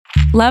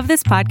Love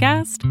this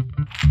podcast?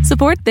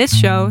 Support this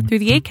show through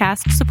the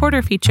Acast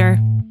supporter feature.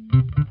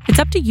 It's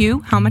up to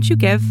you how much you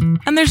give,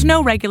 and there's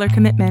no regular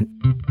commitment.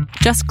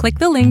 Just click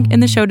the link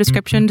in the show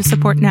description to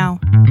support now.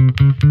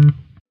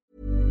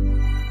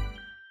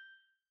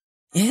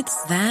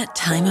 It's that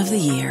time of the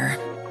year.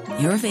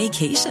 Your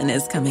vacation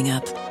is coming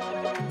up.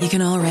 You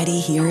can already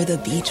hear the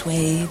beach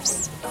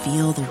waves,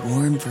 feel the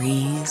warm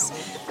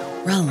breeze,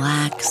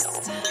 relax,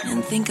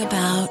 and think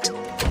about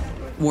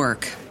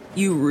work.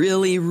 You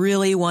really,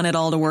 really want it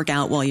all to work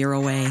out while you're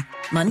away.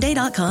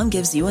 Monday.com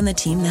gives you and the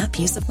team that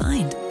peace of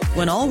mind.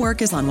 When all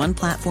work is on one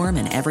platform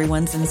and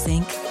everyone's in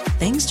sync,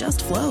 things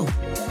just flow.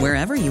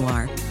 Wherever you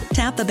are,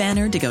 tap the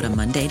banner to go to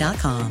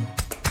Monday.com.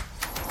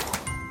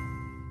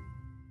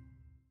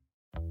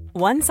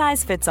 One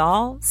size fits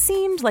all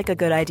seemed like a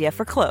good idea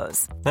for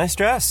clothes. Nice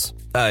dress.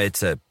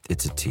 It's a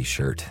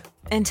t-shirt.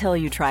 Until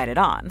you tried it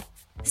on.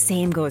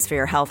 Same goes for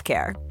your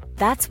healthcare.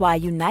 That's why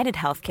United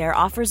Healthcare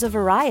offers a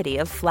variety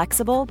of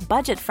flexible,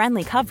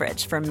 budget-friendly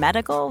coverage for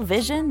medical,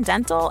 vision,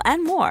 dental,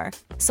 and more.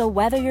 So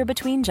whether you're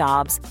between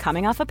jobs,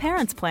 coming off a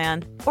parent's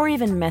plan, or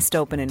even missed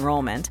open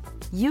enrollment,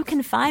 you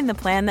can find the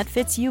plan that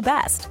fits you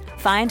best.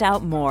 Find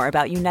out more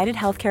about United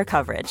Healthcare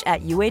coverage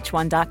at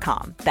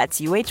uh1.com. That's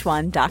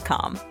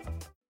uh1.com.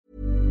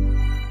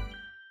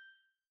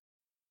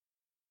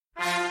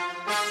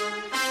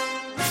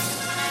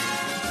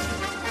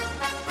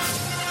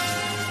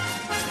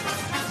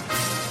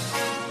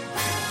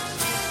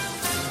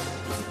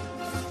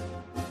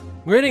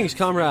 Greetings,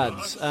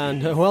 comrades,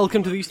 and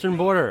welcome to the Eastern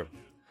Border.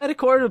 I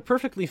recorded a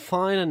perfectly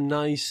fine and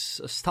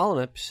nice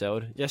Stalin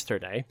episode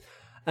yesterday,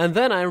 and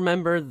then I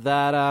remembered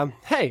that,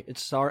 hey,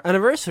 it's our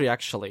anniversary,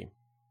 actually.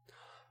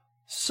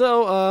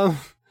 So,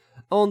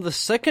 on the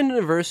second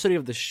anniversary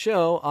of the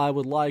show, I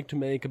would like to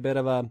make a bit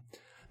of a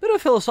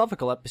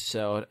philosophical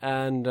episode,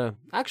 and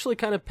actually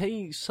kind of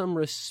pay some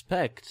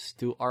respect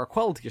to our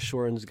quality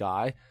assurance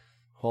guy,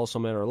 who also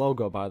made our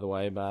logo, by the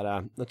way,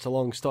 but that's a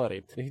long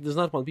story. He does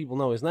not want people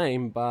to know his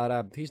name,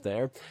 but he's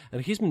there, and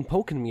he's been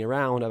poking me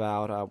around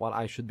about what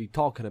I should be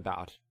talking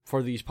about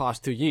for these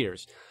past 2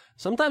 years.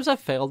 Sometimes I've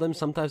failed him,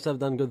 sometimes I've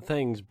done good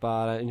things,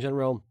 but in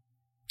general,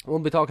 we'll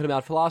be talking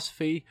about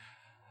philosophy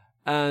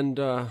and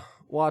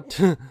what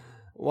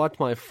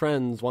my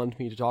friends want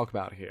me to talk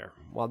about here,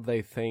 what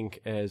they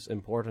think is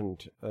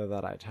important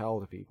that I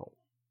tell to people.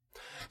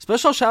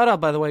 Special shout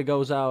out, by the way,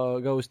 goes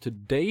to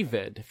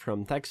David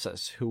from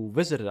Texas, who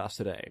visited us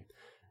today,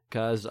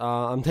 because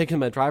I'm taking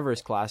my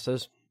driver's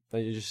classes.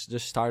 I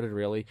just started,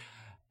 really,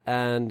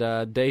 and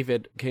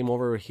David came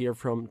over here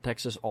from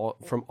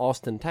from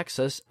Austin,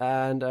 Texas,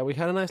 and we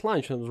had a nice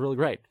lunch, and it was really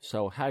great.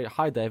 So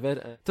hi David.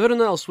 To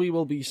everyone else, we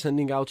will be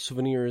sending out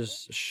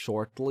souvenirs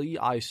shortly,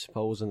 I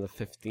suppose in the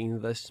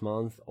 15th this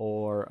month,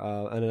 or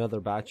and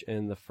another batch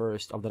in the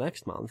 1st of the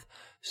next month.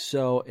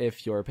 So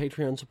if you're a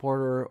Patreon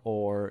supporter,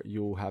 or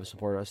you have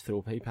supported us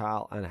through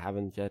PayPal and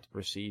haven't yet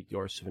received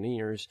your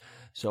souvenirs,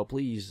 so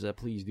please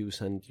do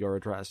send your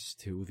address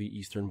to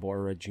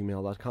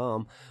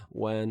theeasternborder@gmail.com.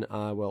 When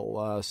I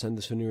will send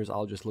the souvenirs,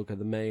 I'll just look at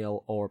the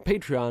mail or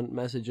Patreon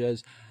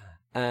messages,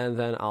 and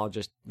then I'll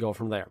just go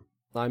from there.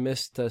 I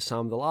missed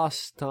some the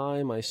last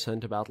time. I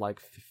sent about like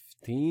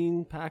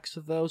 15 packs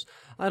of those.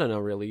 I don't know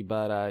really,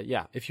 but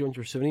yeah, if you want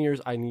your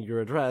souvenirs, I need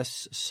your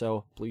address,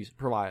 so please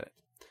provide it.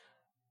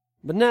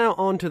 But now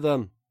on to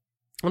the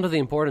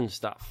important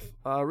stuff.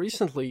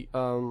 Recently,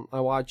 I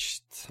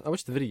watched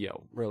the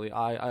video. Really,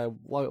 I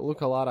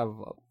look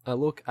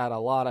at a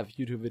lot of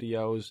YouTube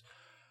videos,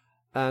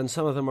 and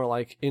some of them are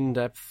like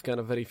in-depth, kind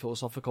of very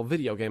philosophical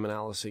video game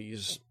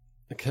analyses.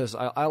 Because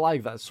I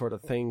like that sort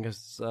of thing.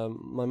 Because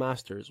my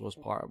master's was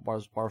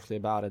partially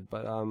about it.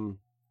 But in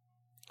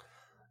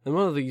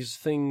one of these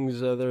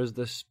things, there's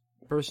this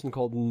person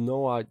called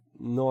Noah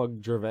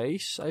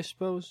Gervais, I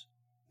suppose.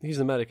 He's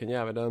American,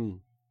 yeah, but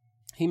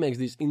he makes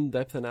these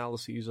in-depth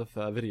analyses of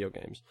video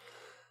games.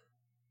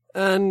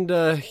 And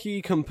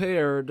he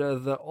compared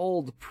the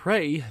old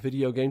Prey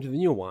video game to the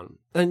new one.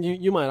 And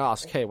you might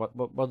ask, hey,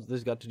 what's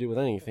this got to do with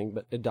anything?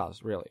 But it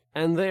does, really.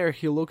 And there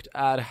he looked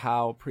at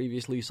how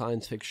previously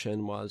science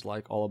fiction was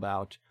like all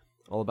about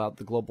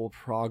the global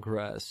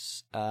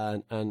progress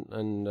and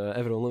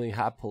everyone living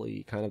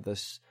happily, kind of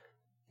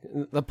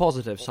the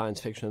positive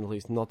science fiction, at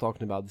least. I'm not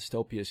talking about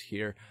dystopias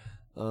here,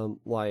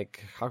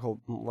 like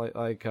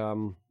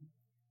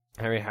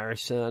Harry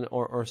Harrison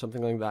or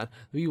something like that.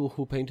 The people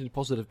who painted a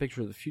positive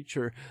picture of the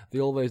future, they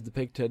always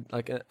depicted,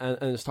 like, and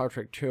in Star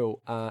Trek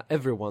 2,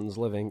 everyone's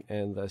living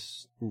in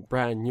this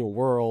brand new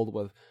world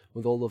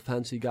with all the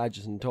fancy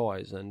gadgets and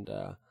toys. And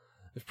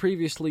if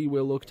previously we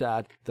looked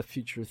at the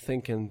future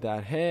thinking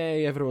that,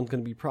 hey, everyone's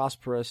going to be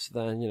prosperous,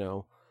 then,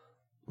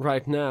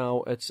 right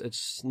now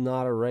it's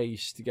not a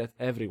race to get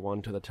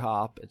everyone to the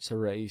top. It's a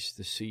race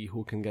to see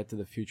who can get to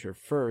the future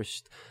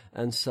first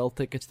and sell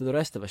tickets to the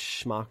rest of us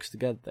schmucks to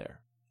get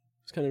there.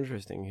 It's kind of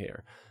interesting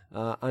here.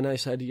 A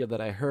nice idea that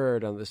I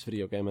heard on this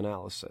video game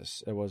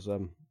analysis. It was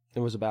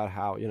about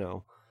how,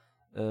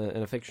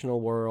 In a fictional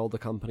world, the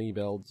company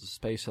builds a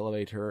space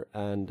elevator,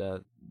 and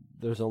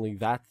there's only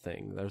that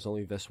thing. There's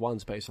only this one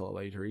space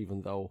elevator,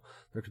 even though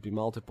there could be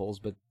multiples,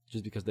 but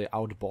just because they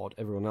outbought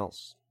everyone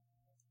else.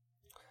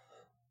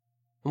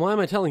 And why am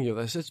I telling you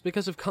this? It's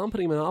because of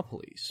company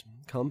monopolies.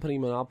 Company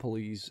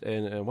monopolies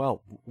in,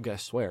 well,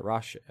 guess where?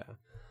 Russia.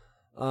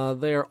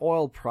 Their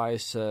oil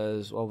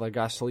prices, well, their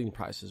gasoline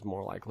prices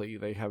more likely,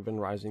 they have been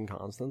rising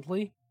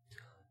constantly.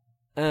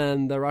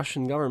 And the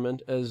Russian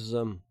government is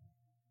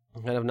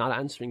kind of not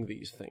answering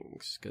these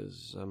things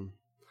because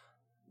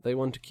they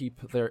want to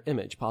keep their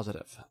image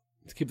positive.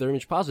 To keep their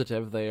image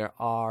positive, they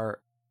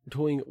are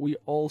doing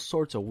all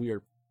sorts of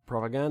weird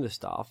propaganda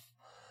stuff,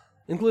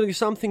 including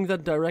something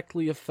that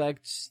directly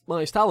affects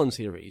my Stalin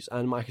series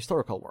and my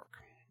historical work.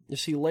 You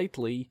see,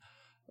 lately,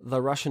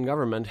 the Russian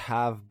government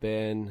have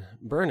been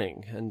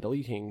burning and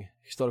deleting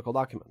historical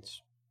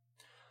documents.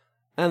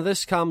 And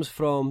this comes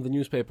from the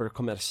newspaper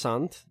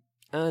Kommersant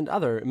and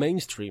other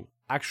mainstream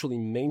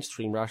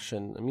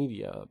Russian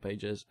media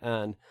pages,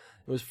 and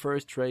it was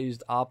first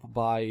raised up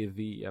by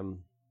the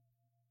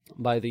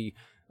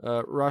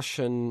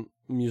Russian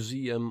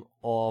Museum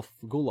of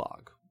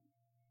Gulag.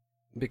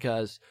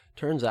 Because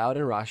turns out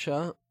in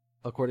Russia,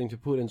 according to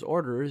Putin's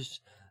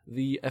orders,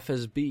 the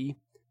FSB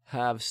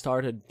have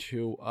started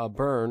to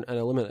burn and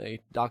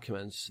eliminate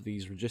documents,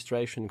 these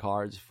registration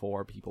cards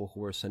for people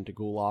who were sent to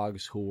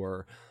gulags, who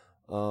were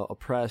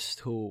oppressed,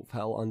 who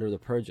fell under the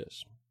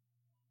purges.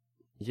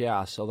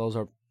 Yeah, so those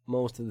are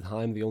most of the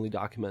time the only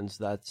documents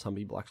that some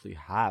people actually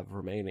have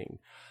remaining,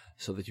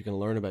 so that you can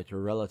learn about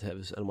your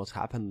relatives and what's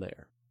happened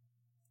there.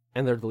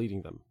 And they're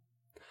deleting them.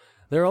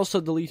 They're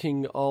also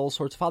deleting all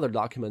sorts of other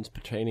documents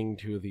pertaining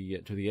to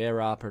the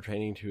era,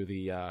 pertaining to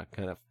the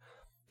kind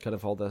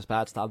of all this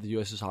bad stuff the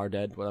USSR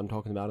did, what I'm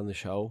talking about in the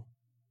show.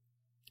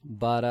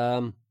 But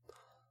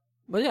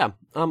yeah,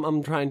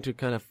 I'm trying to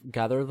kind of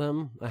gather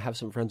them. I have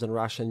some friends in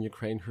Russia and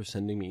Ukraine who are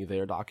sending me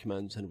their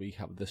documents, and we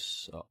have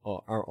this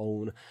our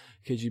own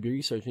KGB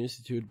Research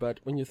Institute.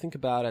 But when you think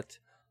about it,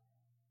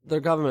 their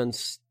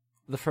government's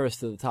the first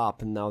to the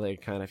top, and now they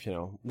kind of,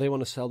 they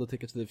want to sell the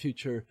ticket to the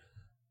future,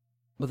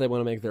 but they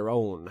want to make their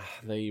own.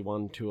 They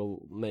want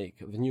to make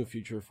the new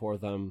future for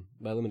them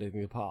by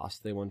eliminating the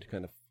past. They want to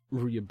kind of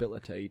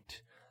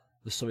rehabilitate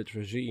the Soviet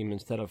regime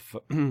instead of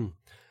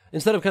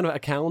kind of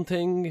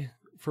accounting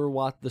for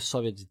what the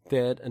Soviets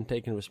did and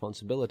taking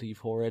responsibility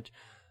for it.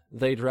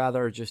 They'd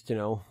rather just,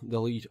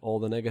 delete all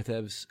the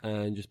negatives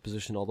and just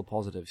position all the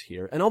positives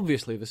here. And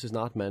obviously this is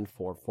not meant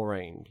for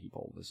foreign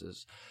people. This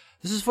is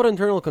for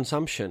internal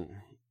consumption.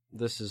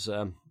 This is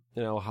how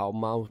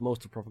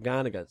most of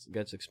propaganda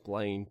gets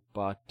explained,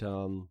 but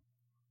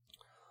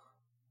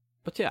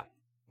yeah,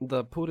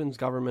 the Putin's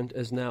government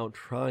is now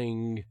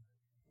trying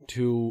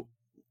to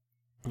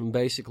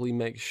basically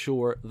make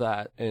sure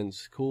that in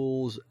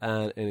schools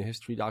and in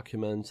history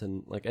documents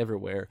and like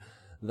everywhere,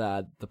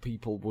 that the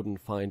people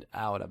wouldn't find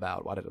out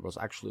about what it was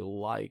actually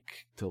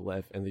like to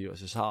live in the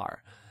USSR,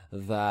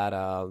 that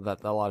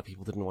a lot of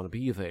people didn't want to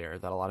be there,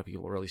 that a lot of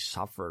people really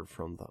suffered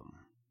from them.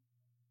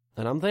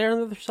 And I'm there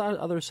on the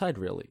other side,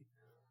 really.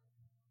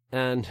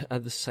 And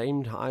at the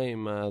same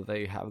time,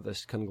 they have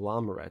this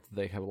conglomerate.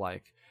 They have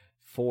like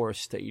 4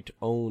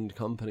 state-owned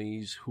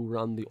companies who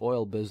run the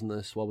oil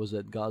business. What was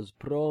it?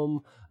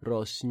 Gazprom,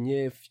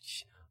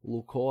 Rosneft,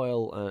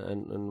 Lukoil,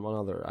 and one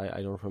other.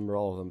 I don't remember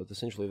all of them, but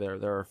essentially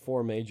there are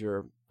 4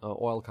 major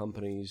oil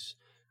companies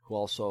who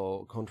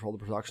also control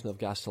the production of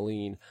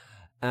gasoline.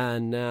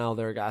 And now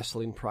their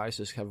gasoline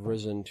prices have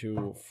risen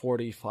to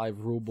 45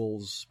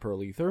 rubles per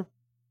liter.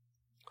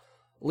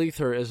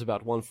 Liter is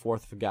about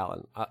 1/4 of a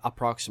gallon,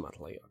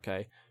 approximately,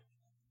 okay?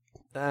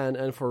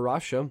 And for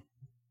Russia,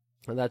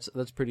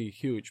 that's pretty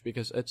huge,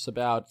 because it's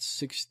about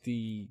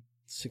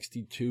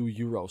 62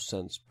 euro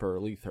cents per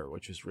liter,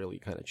 which is really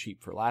kind of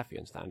cheap for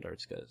Latvian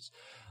standards, because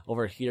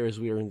over here, as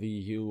we are in the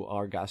EU,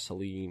 our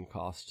gasoline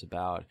costs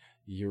about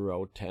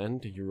 €10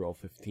 to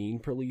 €15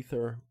 per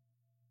liter,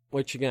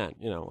 which again,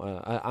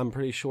 I'm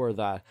pretty sure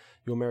that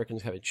you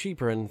Americans have it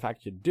cheaper, and in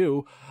fact you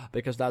do,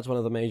 because that's one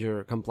of the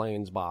major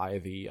complaints by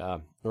the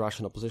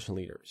Russian opposition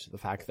leaders, the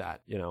fact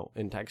that,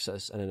 in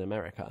Texas and in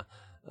America,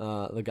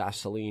 the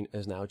gasoline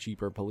is now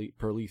cheaper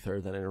per liter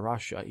than in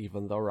Russia,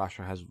 even though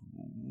Russia has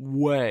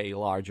way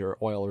larger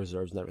oil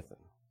reserves and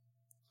everything.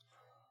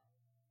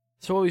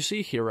 So what we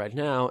see here right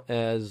now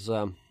is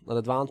an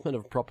advancement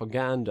of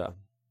propaganda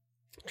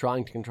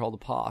trying to control the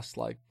past,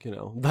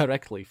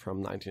 directly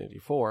from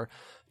 1984,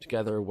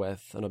 together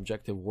with an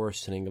objective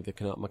worsening of the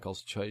economical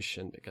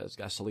situation, because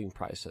gasoline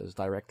prices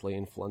directly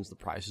influence the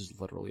prices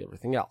of literally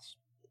everything else.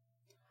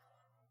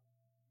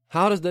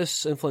 How does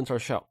this influence our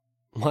show?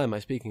 Why am I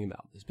speaking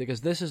about this?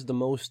 Because this is the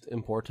most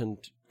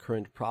important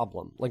current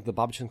problem. Like the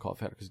Babchenko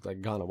affair has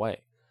gone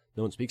away.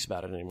 No one speaks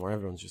about it anymore.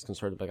 Everyone's just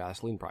concerned about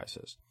gasoline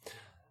prices.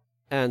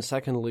 And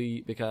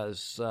secondly,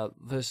 because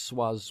this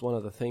was one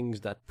of the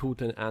things that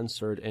Putin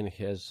answered in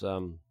his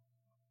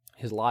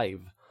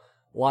live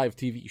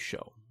TV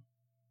show.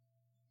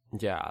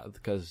 Yeah,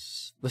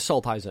 because this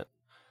all ties in.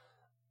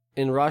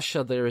 In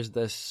Russia, there is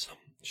this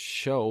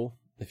show.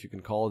 if you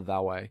can call it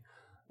that way,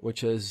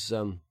 which is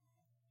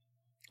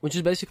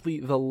basically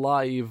the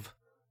live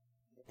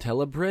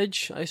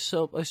telebridge. I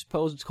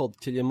suppose it's called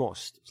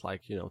Telemost. It's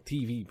like,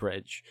 TV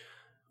bridge,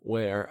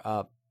 where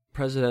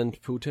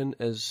President Putin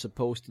is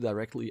supposed to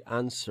directly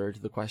answer to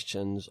the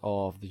questions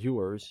of the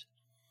viewers,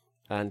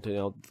 and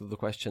the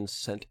questions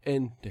sent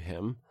in to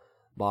him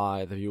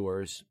by the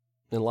viewers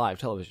in live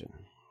television.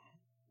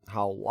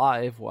 How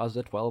live was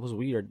it? Well, it was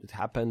weird. It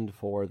happened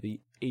for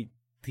the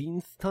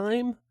 18th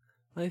time,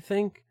 I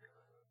think,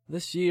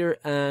 this year,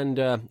 and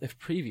if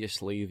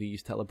previously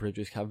these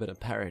telebridges have been a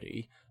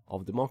parody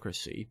of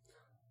democracy,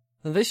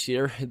 then this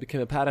year it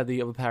became a parody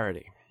of a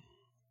parody.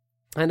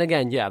 And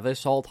again,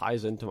 this all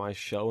ties into my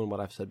show and what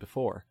I've said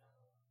before,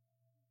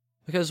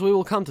 because we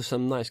will come to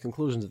some nice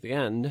conclusions at the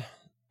end,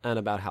 and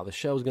about how the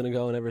show's going to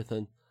go and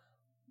everything.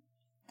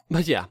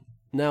 But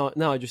now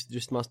I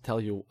just must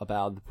tell you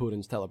about the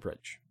Putin's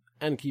telebridge.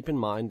 And keep in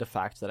mind the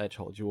fact that I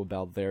told you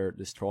about their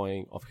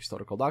destroying of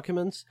historical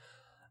documents,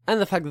 and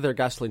the fact that their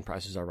gasoline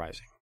prices are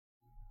rising.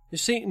 You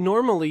see,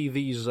 normally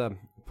these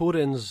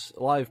Putin's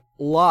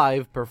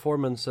live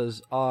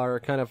performances are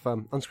kind of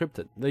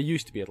unscripted. They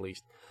used to be, at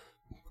least.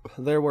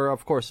 There were,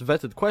 of course,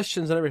 vetted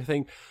questions and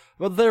everything,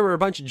 but there were a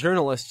bunch of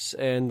journalists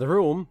in the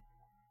room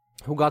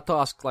who got to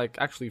ask,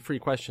 actually 3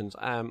 questions.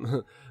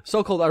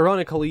 So-called,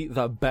 ironically,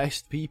 the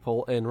best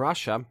people in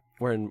Russia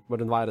were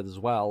invited as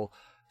well,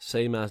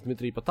 same as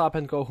Dmitry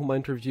Potapenko, whom I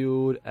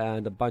interviewed,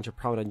 and a bunch of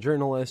prominent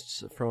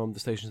journalists from the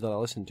stations that I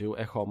listened to,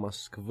 Echo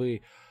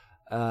Moskvy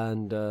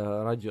and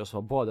Radio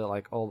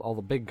Svoboda, all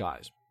the big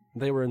guys.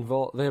 They were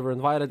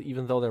invited,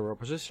 even though they were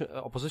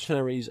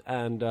oppositionaries,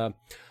 and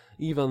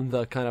even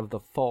the kind of the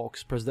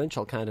Fox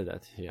presidential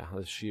candidate,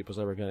 if she was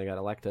ever going to get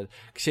elected,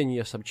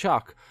 Ksenia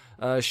Sobchak.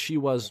 She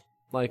was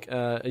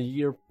a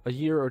year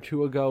or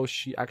two ago.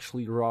 She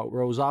actually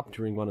rose up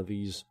during one of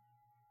these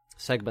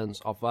segments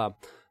of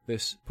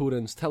this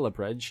Putin's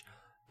telebridge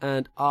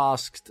and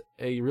asked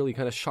a really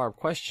kind of sharp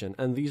question.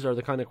 And these are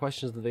the kind of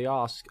questions that they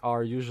ask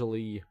are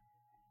usually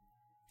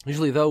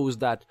those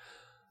that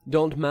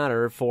don't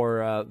matter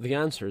for the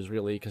answers,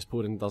 really, because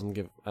Putin doesn't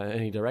give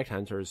any direct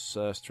answers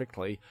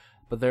strictly,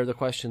 but they're the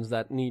questions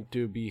that need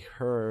to be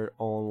heard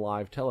on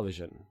live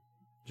television,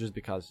 just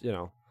because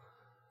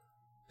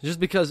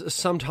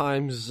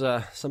sometimes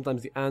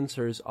the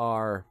answers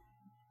are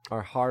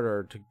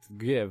harder to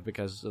give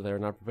because they're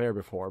not prepared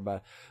before,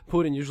 but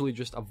Putin usually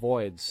just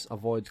avoids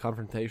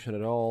confrontation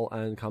at all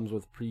and comes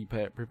with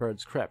prepared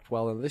script.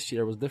 Well, and this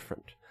year was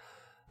different.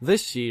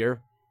 This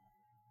year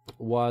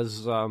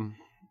was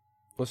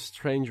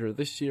stranger.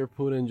 This year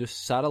Putin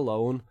just sat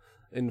alone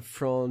in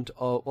front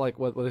of,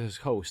 with his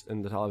host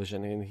in the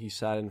television, and he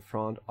sat in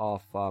front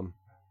of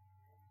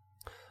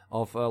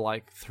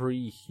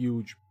 3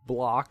 huge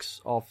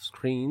blocks of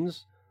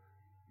screens.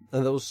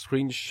 And those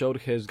screens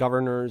showed his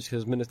governors,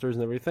 his ministers,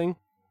 and everything.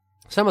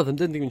 Some of them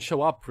didn't even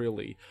show up,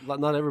 really.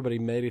 Not everybody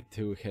made it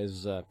to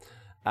his,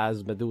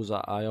 as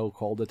Meduza.io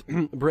called it,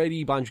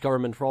 Brady Bunch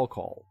government roll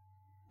call.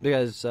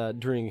 Because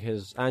during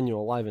his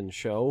annual live-in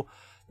show,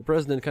 the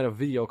president kind of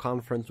video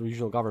conferenced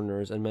regional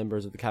governors and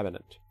members of the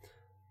cabinet.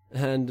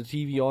 And the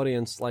TV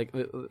audience,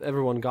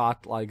 everyone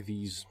got,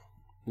 these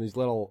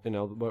little,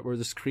 where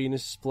the screen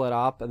is split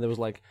up, and there was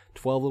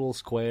 12 little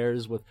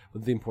squares with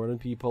the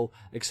important people,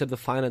 except the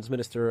finance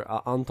minister,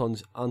 Anton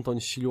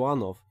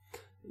Siluanov.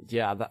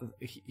 Yeah,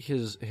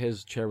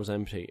 his chair was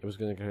empty. It was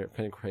kind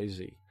of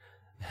crazy.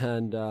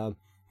 And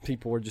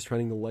people were just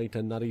running late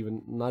and not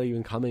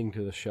even coming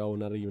to the show,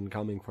 not even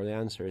coming for the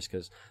answers,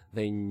 because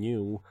they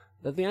knew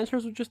that the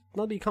answers would just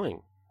not be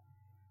coming.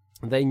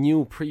 They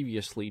knew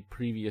previously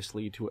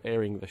to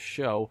airing the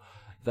show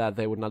that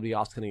they would not be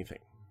asked anything.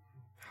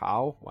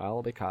 How?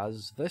 Well,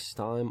 because this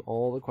time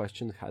all the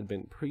questions had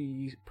been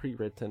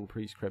pre-written,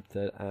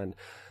 pre-scripted, and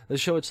the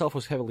show itself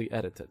was heavily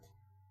edited.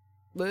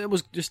 It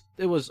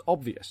was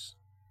obvious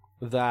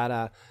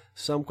that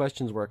some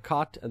questions were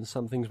cut and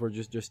some things were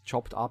just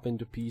chopped up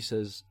into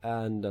pieces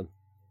and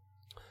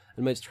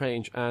made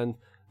strange. And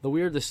the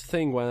weirdest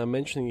thing when I'm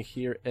mentioning it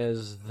here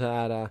is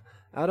that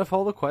out of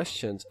all the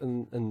questions,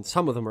 and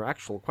some of them are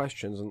actual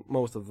questions, and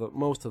most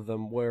of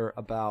them were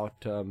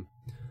about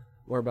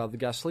the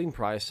gasoline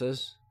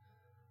prices.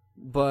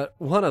 But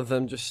one of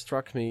them just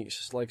struck me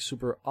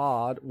super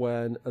odd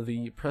when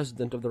the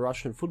president of the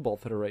Russian Football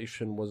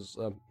Federation was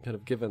kind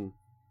of given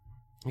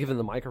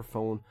the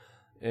microphone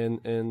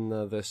in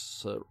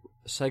this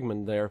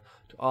segment there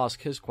to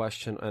ask his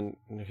question, and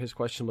his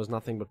question was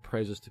nothing but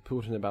praises to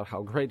Putin about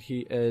how great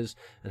he is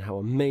and how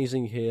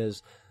amazing he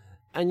is,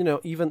 and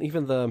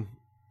even the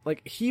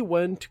he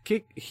went to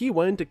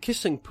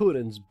kissing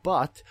Putin's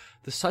butt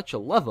to such a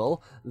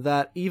level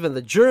that even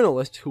the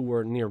journalists who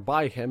were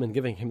nearby him and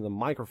giving him the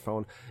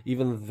microphone,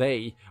 even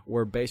they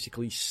were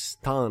basically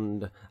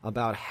stunned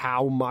about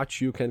how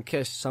much you can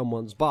kiss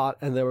someone's butt,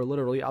 and they were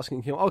literally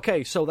asking him,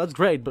 okay, so that's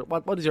great, but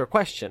what is your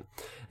question?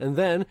 And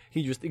then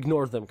he just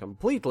ignored them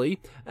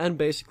completely and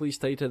basically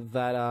stated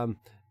that,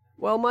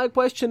 well, my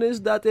question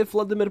is that if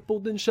Vladimir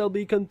Putin shall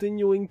be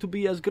continuing to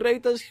be as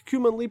great as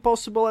humanly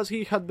possible as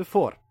he had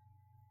before.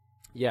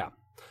 Yeah,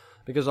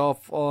 because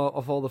of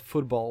all the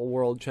football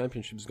world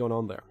championships going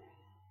on there.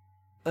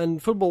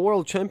 And football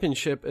world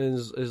championship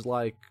is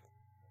like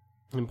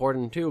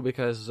important too,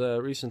 because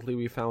recently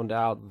we found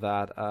out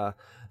that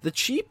the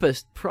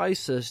cheapest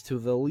prices to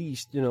the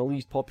least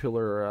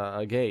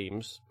popular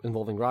games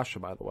involving Russia,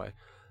 by the way,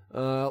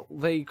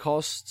 they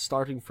cost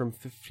starting from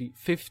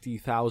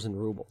 50,000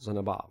 rubles and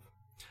above.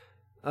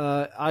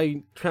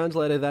 I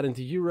translated that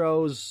into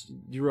euros.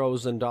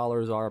 Euros and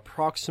dollars are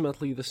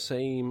approximately the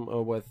same.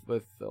 With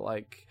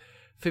like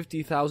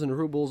 50,000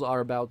 rubles are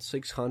about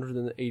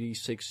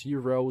 686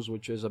 euros,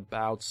 which is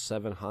about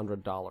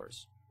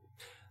 $700.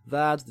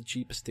 That's the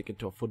cheapest ticket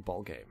to a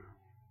football game.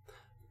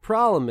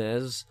 Problem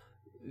is,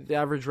 the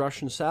average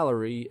Russian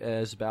salary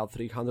is about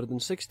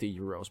 360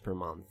 euros per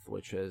month,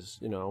 which is,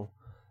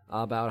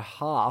 about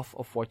half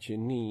of what you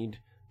need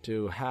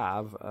to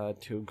have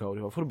to go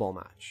to a football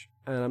match.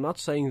 And I'm not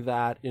saying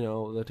that,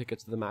 the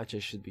tickets to the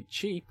matches should be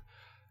cheap,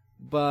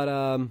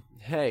 but,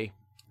 hey,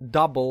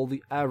 double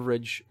the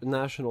average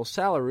national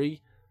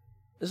salary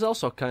is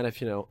also kind of,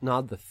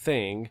 not the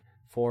thing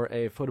for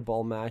a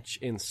football match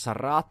in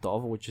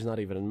Saratov, which is not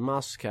even in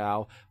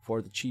Moscow,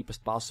 for the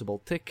cheapest possible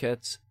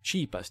tickets,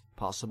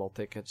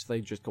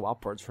 they just go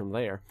upwards from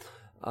there,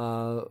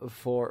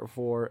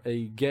 for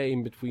a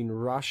game between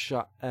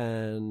Russia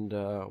and,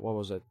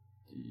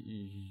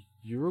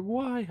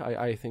 Uruguay?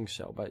 I think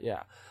so, but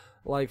yeah.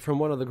 Like from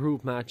one of the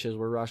group matches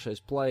where Russia is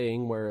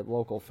playing, where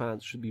local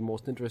fans should be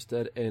most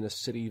interested in a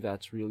city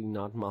that's really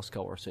not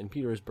Moscow or St.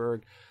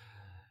 Petersburg.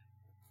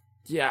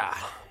 Yeah,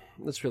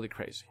 that's really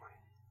crazy.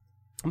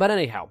 But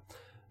anyhow,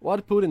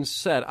 what Putin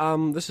said,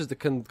 this is the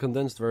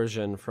condensed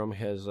version from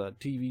his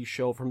TV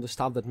show, from the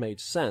stuff that made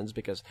sense,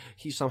 because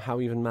he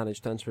somehow even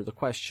managed to answer the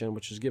question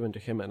which is given to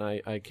him, and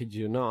I kid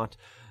you not,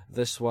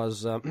 this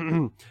was,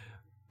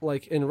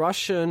 like in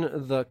Russian,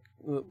 the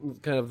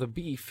kind of the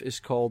beef is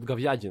called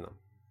говядина.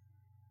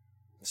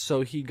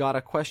 So he got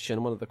a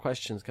question, one of the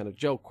questions, kind of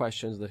joke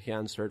questions that he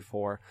answered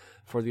for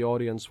the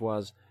audience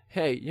was,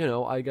 hey,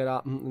 I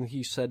got, and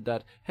he said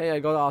that, hey, I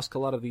got to ask a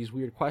lot of these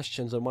weird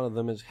questions, and one of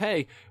them is,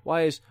 hey,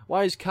 why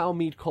is cow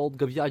meat called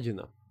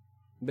говядина?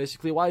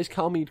 Basically, why is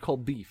cow meat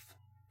called beef?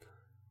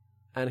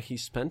 And he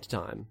spent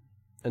time,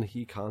 and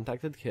he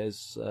contacted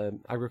his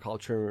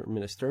agriculture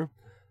minister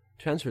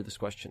to answer this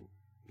question.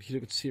 He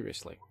took it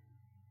seriously.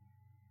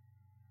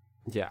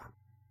 Yeah.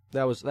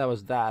 That was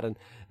that, and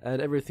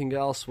everything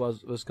else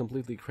was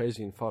completely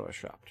crazy and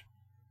photoshopped.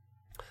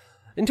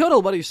 In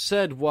total, what he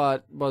said,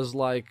 what was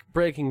like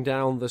breaking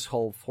down this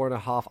whole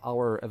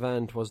 4.5-hour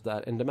event, was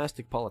that in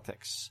domestic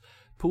politics,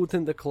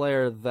 Putin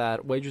declared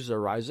that wages are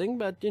rising,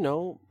 but,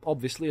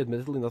 obviously,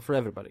 admittedly, not for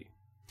everybody.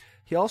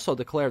 He also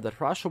declared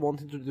that Russia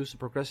won't introduce a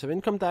progressive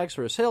income tax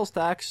or a sales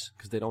tax,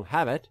 because they don't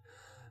have it,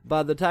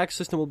 but the tax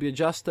system will be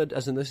adjusted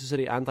as a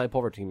necessary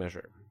anti-poverty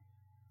measure.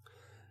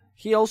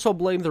 He also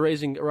blamed the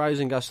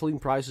rising gasoline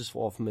prices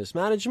of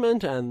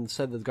mismanagement and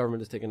said that the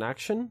government is taking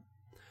action.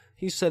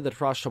 He said that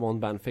Russia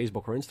won't ban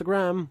Facebook or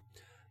Instagram.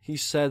 He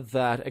said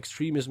that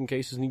extremism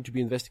cases need to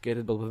be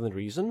investigated, but within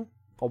reason.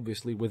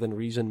 Obviously, within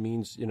reason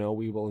means,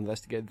 we will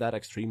investigate that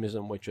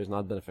extremism which is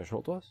not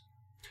beneficial to us.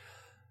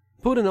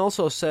 Putin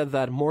also said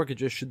that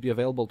mortgages should be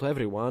available to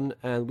everyone,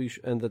 and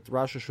that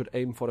Russia should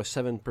aim for a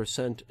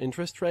 7%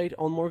 interest rate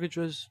on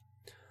mortgages.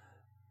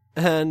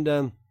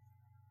 And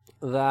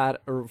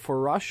that for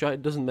Russia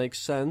it doesn't make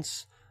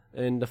sense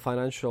in the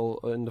financial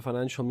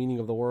meaning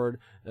of the word,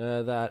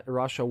 that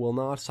Russia will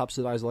not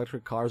subsidize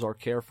electric cars or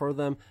care for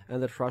them,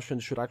 and that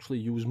Russians should actually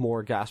use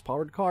more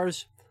gas-powered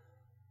cars.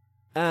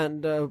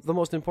 And the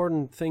most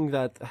important thing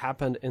that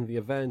happened in the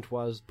event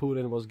was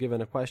Putin was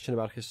given a question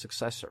about his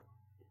successor.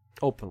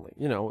 Openly.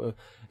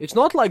 It's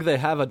not like they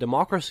have a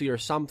democracy or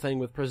something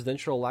with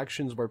presidential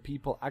elections where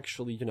people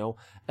actually,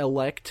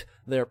 elect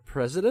their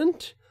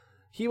president.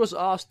 He was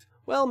asked,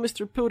 well,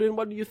 Mr. Putin,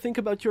 what do you think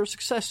about your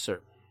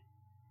successor?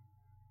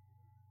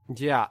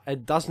 Yeah,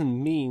 it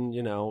doesn't mean,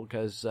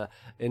 because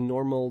in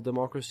normal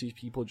democracies,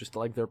 people just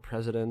elect their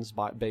presidents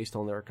based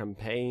on their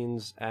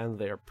campaigns and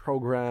their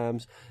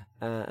programs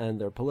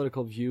and their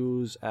political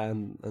views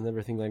and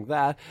everything like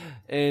that.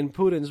 In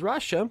Putin's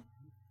Russia,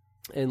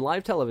 in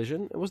live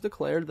television, it was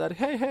declared that,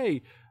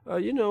 hey,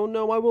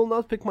 no, I will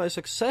not pick my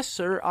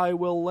successor. I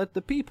will let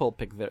the people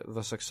pick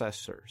the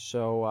successor.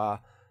 So,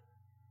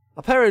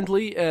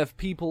 apparently, if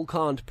people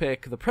can't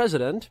pick the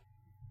president,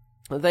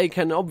 they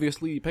can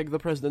obviously pick the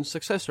president's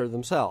successor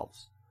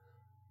themselves.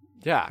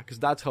 Yeah, because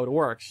that's how it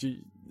works.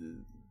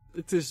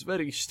 It is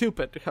very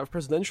stupid to have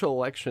presidential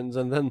elections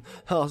and then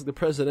ask the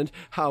president,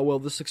 how will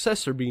the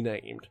successor be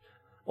named?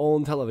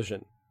 On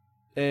television.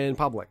 In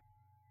public.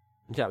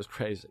 Yeah, it was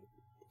crazy.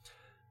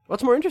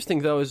 What's more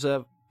interesting, though, is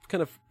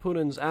kind of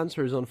Putin's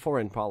answers on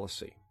foreign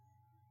policy.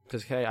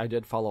 Because, hey, I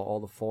did follow all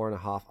the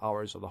 4.5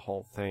 hours of the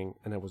whole thing,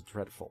 and it was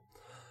dreadful.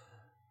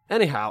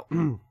 Anyhow,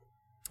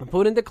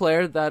 Putin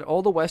declared that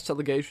all the West's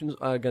allegations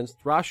against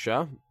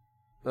Russia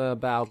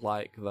about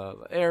like the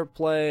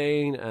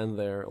airplane and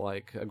their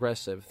like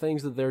aggressive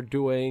things that they're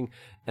doing,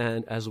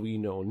 and as we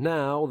know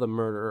now, the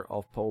murder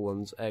of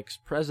Poland's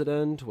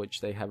ex-president,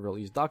 which they have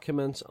released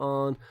documents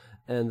on,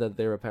 and that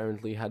there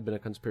apparently had been a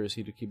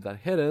conspiracy to keep that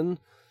hidden,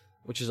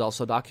 which is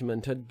also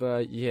documented.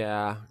 But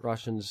yeah,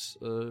 Russians,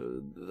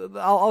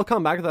 I'll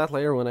come back to that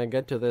later when I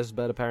get to this,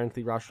 but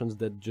apparently Russians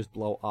did just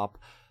blow up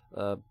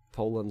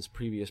Poland's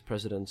previous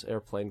president's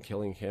airplane,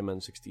 killing him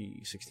and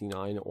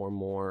 69 or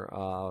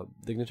more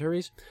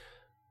dignitaries,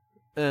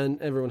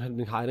 and everyone had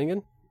been hiding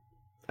it.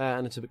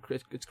 And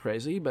it's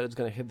crazy, but it's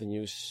going to hit the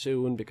news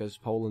soon because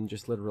Poland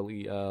just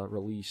literally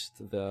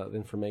released the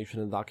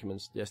information and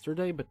documents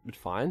yesterday, but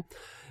fine.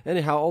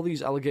 Anyhow, all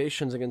these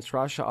allegations against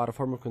Russia are a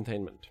form of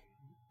containment.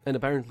 And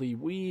apparently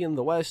we in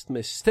the West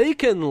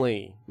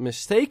mistakenly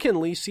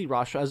see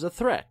Russia as a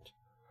threat.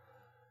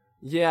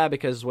 Yeah,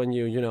 because when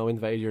you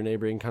invade your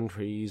neighboring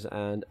countries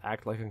and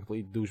act like a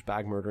complete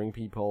douchebag murdering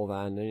people,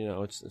 then,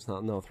 it's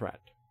not no threat.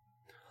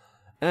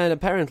 And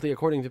apparently,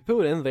 according to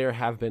Putin, there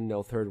have been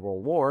no Third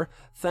World War,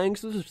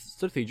 thanks to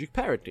strategic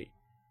parity.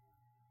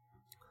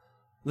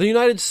 The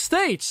United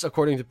States,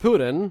 according to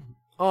Putin,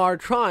 are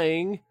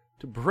trying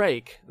to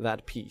break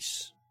that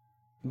peace.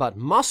 But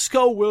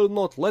Moscow will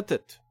not let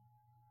it.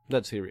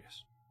 That's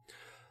serious.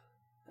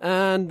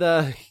 And,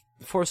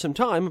 for some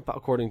time,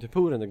 according to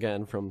Putin,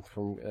 again, from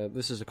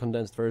this is a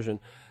condensed version,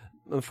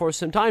 for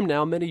some time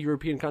now, many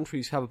European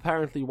countries have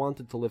apparently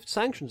wanted to lift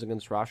sanctions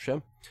against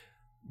Russia,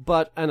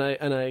 but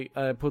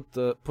I put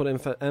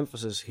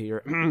emphasis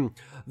here.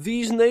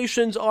 These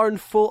nations aren't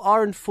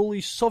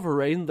fully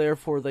sovereign,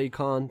 therefore they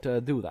can't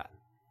do that.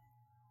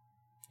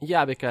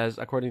 Yeah, because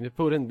according to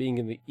Putin, being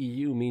in the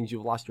EU means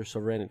you've lost your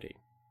sovereignty.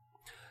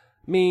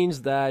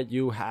 Means that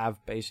you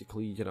have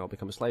basically,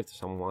 become a slave to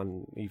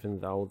someone, even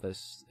though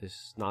this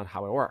is not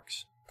how it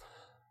works.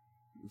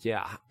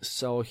 Yeah,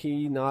 so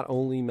he not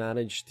only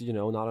managed to,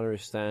 not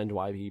understand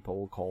why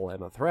people call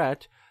him a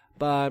threat,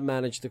 but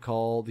managed to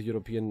call the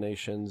European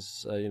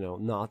nations,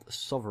 not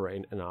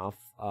sovereign enough.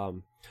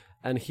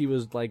 And he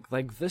was like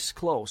this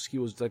close. He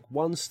was like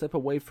one step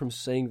away from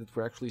saying that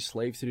we're actually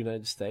slaves to the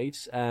United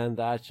States, and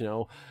that,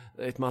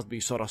 it must be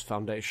Soros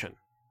Foundation.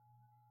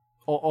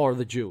 Or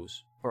the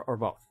Jews, or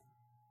both.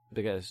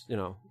 Because,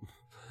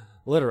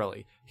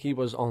 literally, he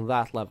was on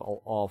that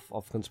level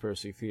of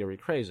conspiracy theory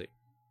crazy.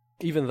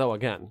 Even though,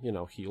 again,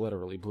 he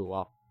literally blew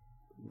up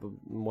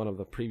one of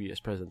the previous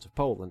presidents of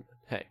Poland.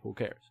 Hey, who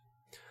cares?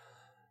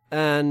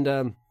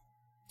 And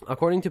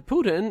according to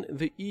Putin,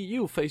 the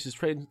EU faces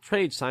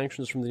trade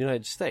sanctions from the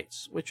United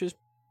States, which is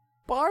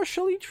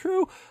partially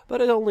true,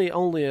 but it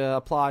only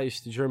applies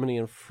to Germany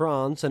and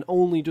France, and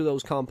only to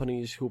those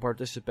companies who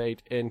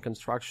participate in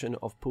construction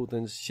of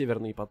Putin's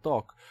Severny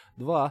Potok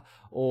 2,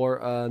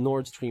 or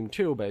Nord Stream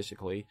 2,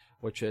 basically,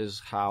 which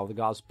is how the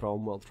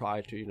Gazprom will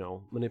try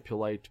to,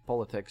 manipulate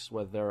politics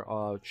with their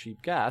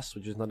cheap gas,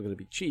 which is not going to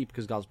be cheap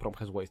because Gazprom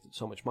has wasted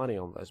so much money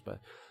on this,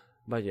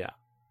 but yeah.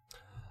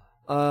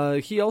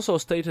 He also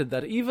stated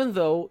that even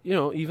though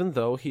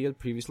he had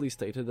previously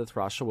stated that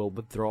Russia will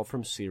withdraw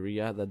from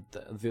Syria, that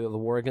the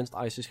war against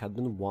ISIS had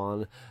been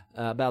won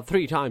about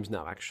 3 times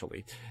now,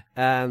 actually,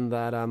 and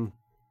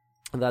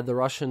that the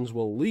Russians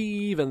will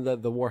leave, and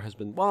that the war has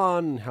been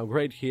won, and how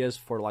great he is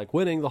for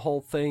winning the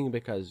whole thing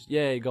because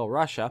yay, go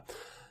Russia.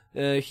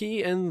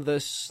 He, in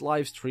this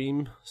live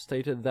stream,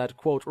 stated that,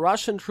 quote,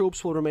 Russian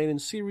troops will remain in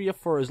Syria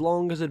for as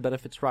long as it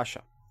benefits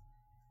Russia.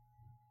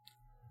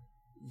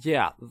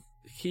 Yeah.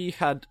 He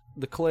had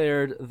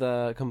declared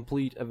the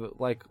complete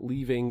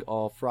leaving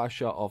of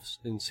Russia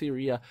in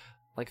Syria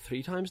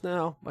 3 times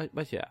now,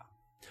 but yeah.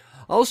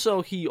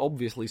 Also, he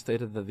obviously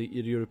stated that the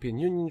European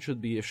Union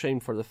should be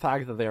ashamed for the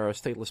fact that there are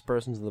stateless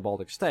persons in the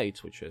Baltic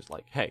states, which is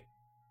hey,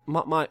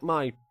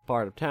 my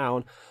part of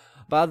town,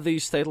 but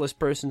these stateless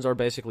persons are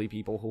basically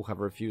people who have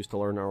refused to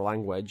learn our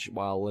language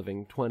while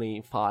living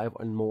 25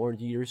 and more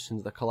years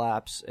since the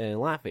collapse in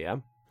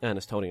Latvia, and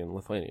Estonia and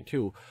Lithuania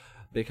too.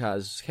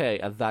 Because, hey,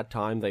 at that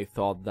time they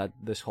thought that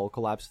this whole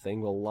collapse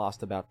thing will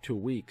last about 2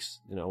 weeks.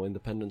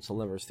 Independence will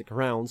never stick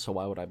around, so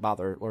why would I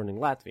bother learning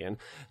Latvian?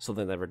 So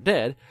they never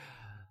did.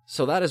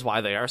 So that is why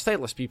they are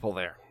stateless people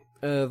there.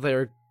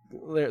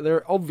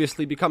 They're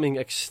obviously becoming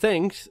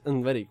extinct,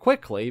 and very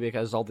quickly,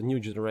 because all the new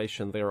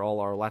generation, they all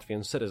are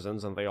Latvian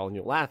citizens, and they all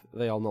know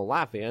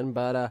Latvian,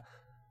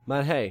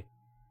 but hey,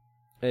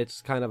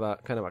 it's kind of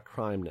a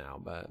crime now,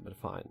 but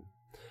fine.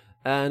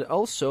 And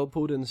also,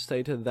 Putin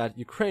stated that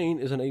Ukraine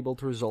is unable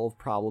to resolve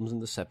problems in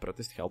the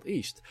separatist-held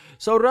East.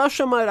 So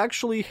Russia might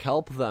actually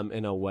help them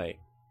in a way.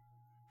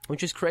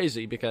 Which is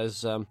crazy,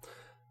 because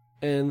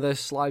in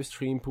this live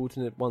stream,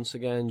 Putin once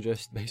again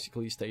just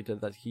basically stated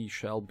that he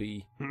shall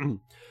be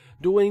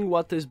doing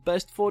what is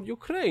best for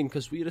Ukraine,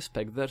 because we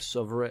respect their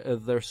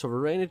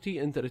sovereignty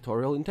and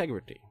territorial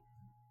integrity.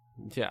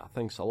 Yeah,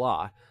 thanks a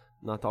lot.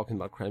 Not talking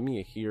about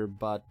Crimea here,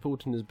 but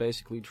Putin is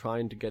basically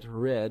trying to get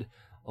rid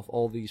of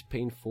all these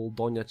painful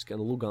Donetsk and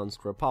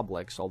Lugansk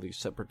republics, all these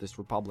separatist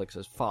republics,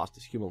 as fast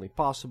as humanly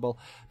possible,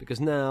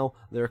 because now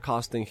they're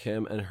costing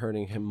him and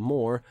hurting him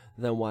more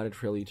than what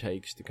it really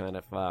takes to kind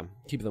of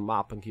keep them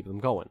up and keep them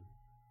going.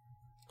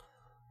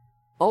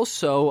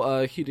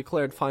 Also, he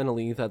declared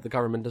finally that the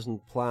government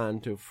doesn't plan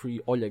to free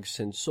Oleg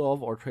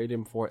Sentsov or trade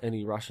him for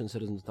any Russian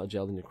citizens now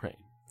jailed in Ukraine.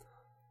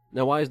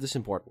 Now, why is this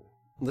important?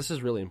 This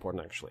is really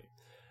important, actually.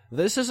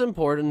 This is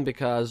important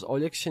because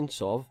Oleg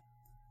Sentsov,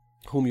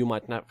 whom you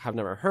might have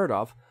never heard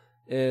of,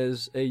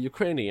 is a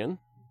Ukrainian.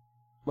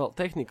 Well,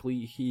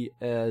 technically he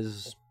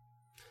is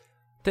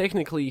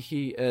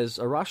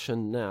a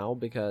Russian now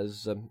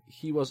because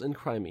he was in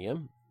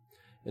Crimea,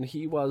 and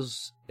he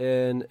was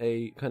in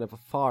a kind of a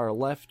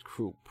far-left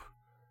group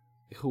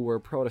who were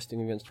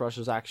protesting against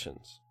Russia's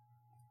actions,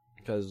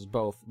 because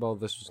both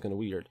this was kind of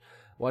weird.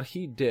 What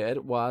he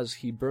did was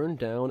he burned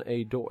down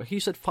a door. He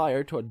set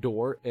fire to a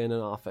door in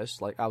an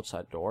office, like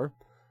outside door,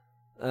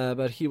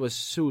 but he was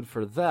sued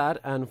for that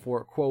and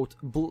for, quote,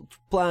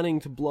 planning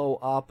to blow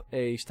up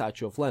a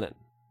statue of Lenin,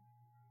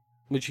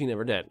 which he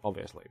never did,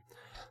 obviously.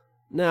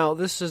 Now,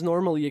 this is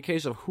normally a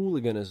case of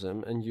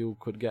hooliganism, and you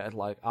could get,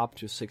 like, up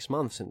to 6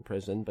 months in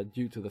prison, but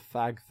due to the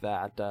fact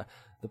that the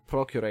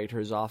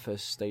procurator's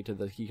office stated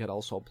that he had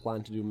also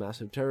planned to do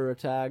massive terror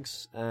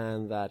attacks,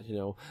 and that,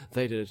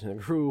 they did it in a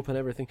group and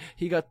everything,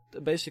 he got,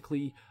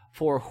 basically,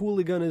 for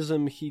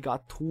hooliganism, he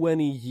got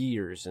 20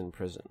 years in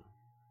prison.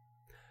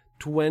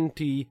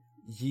 20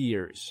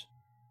 years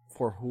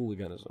for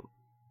hooliganism.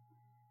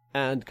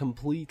 And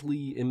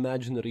completely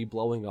imaginary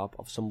blowing up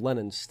of some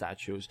Lenin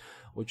statues,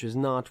 which is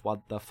not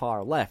what the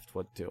far left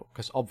would do,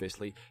 because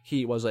obviously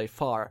he was a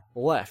far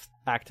left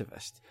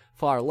activist.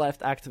 Far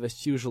left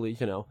activists usually,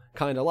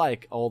 kind of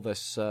like all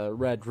this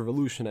red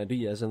revolution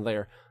ideas, and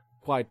they're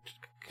quite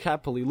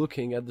happily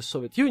looking at the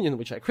Soviet Union,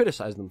 which I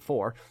criticize them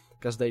for,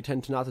 because they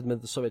tend to not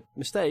admit the Soviet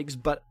mistakes,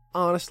 but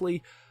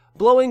honestly,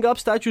 blowing up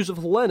statues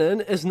of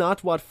Lenin is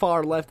not what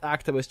far-left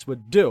activists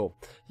would do,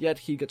 yet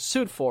he got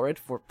sued for it,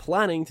 for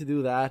planning to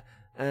do that,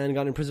 and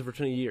got in prison for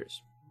 20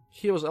 years.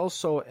 He was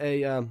also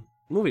a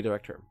movie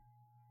director,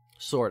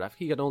 sort of.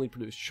 He had only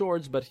produced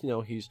shorts, but,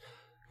 he's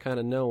kind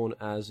of known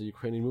as a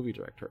Ukrainian movie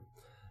director.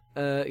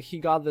 He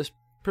got this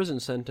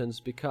prison sentence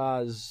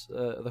because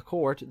the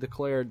court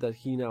declared that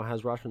he now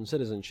has Russian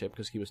citizenship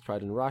because he was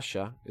tried in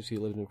Russia, because he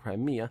lived in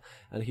Crimea,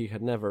 and he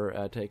had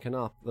never taken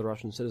up the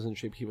Russian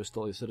citizenship. He was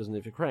still a citizen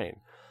of Ukraine.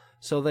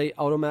 So they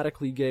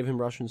automatically gave him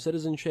Russian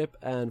citizenship,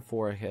 and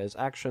for his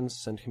actions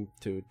sent him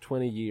to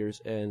 20 years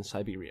in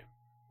Siberia,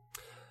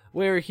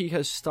 where he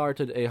has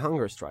started a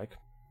hunger strike.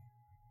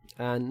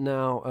 And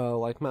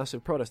now,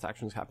 massive protest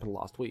actions happened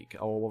last week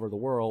all over the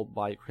world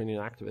by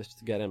Ukrainian activists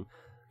to get him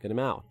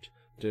out.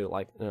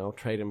 To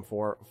trade him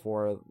for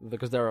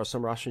because there are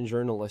some Russian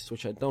journalists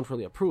which I don't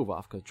really approve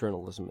of, because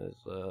journalism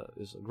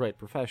is a great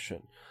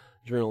profession.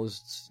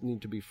 Journalists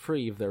need to be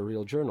free if they're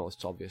real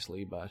journalists,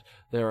 obviously, but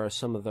there are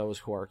some of those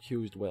who are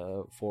accused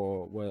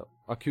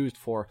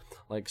for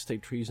like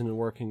state treason and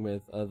working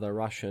with the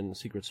Russian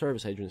secret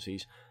service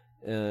agencies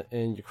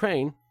in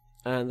Ukraine,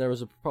 and there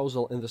was a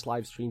proposal in this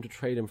live stream to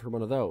trade him for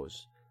one of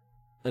those.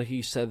 And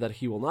he said that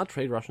he will not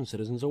trade Russian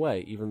citizens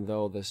away, even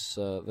though this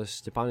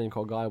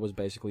Stepanenko guy was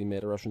basically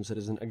made a Russian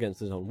citizen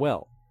against his own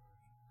will.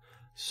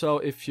 So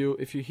if you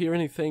hear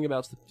anything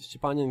about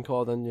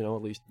Stepanenko, then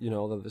at least you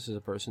know that this is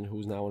a person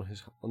who's now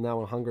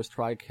on hunger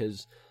strike.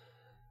 His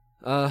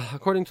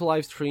according to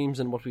live streams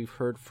and what we've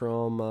heard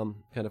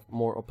from kind of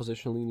more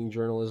opposition-leaning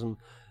journalism,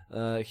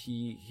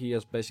 he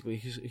has basically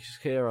his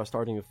hair are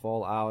starting to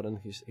fall out, and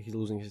he's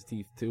losing his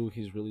teeth too.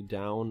 He's really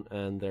down,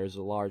 and there's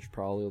a large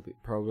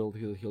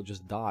probability he'll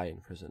just die in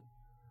prison.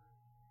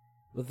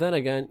 But then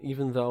again,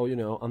 even though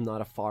I'm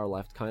not a far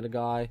left kind of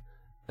guy,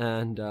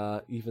 and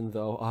even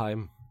though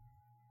I'm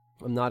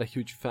not a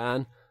huge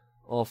fan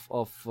of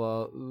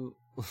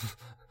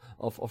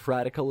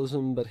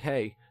radicalism, but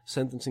hey,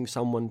 sentencing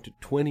someone to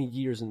 20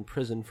 years in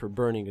prison for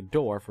burning a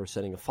door, for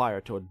setting a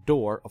fire to a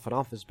door of an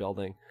office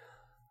building,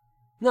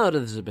 no,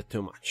 that is a bit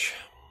too much.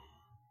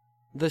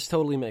 This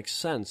totally makes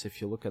sense if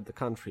you look at the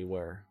country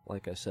where,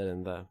 like I said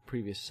in the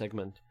previous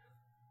segment,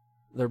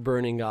 they're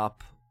burning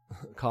up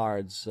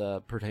cards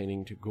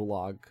pertaining to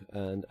Gulag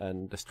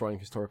and destroying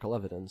historical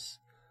evidence,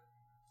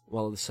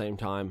 while at the same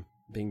time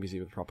being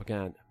busy with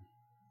propaganda.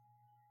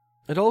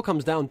 It all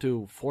comes down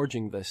to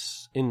forging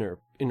this inner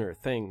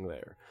thing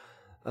there.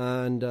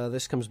 And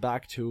this comes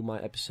back to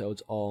my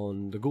episodes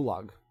on the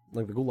Gulag,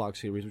 like the Gulag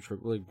series, which were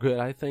really good,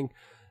 I think.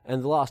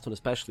 And the last one,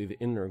 especially the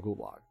inner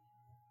Gulag.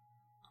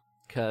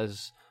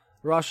 Because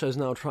Russia is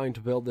now trying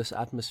to build this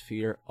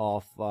atmosphere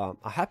of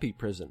a happy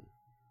prison.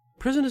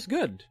 Prison is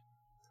good.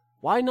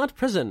 Why not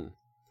prison?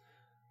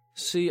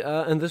 See,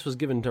 and this was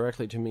given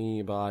directly to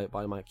me by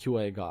my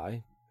QA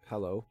guy.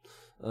 Hello.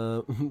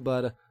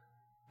 But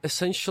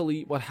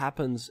essentially what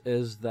happens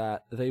is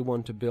that they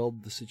want to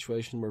build the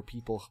situation where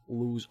people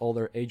lose all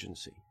their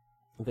agency.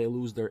 They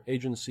lose their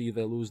agency,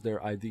 they lose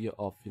their idea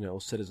of,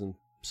 citizen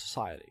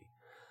society.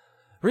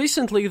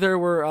 Recently, there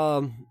were,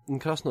 in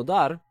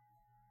Krasnodar,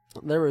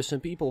 there were some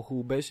people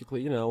who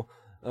basically,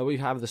 we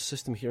have the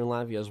system here in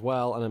Latvia as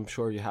well, and I'm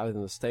sure you have it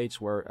in the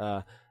States,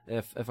 where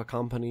if a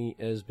company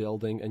is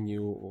building a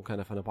new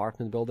kind of an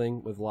apartment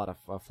building with a lot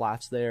of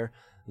flats there,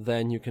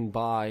 then you can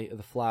buy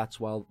the flats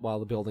while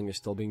the building is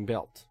still being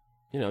built.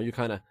 You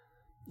kind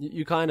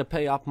of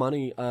pay up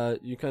money.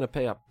 You kind of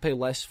pay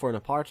less for an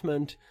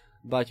apartment,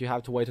 but you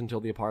have to wait until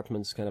the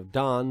apartment's kind of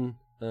done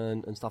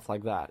and stuff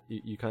like that.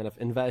 You kind of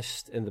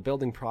invest in the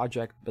building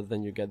project, but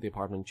then you get the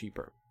apartment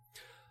cheaper.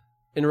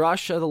 In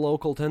Russia, the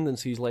local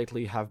tendencies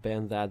lately have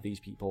been that these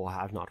people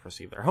have not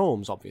received their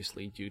homes,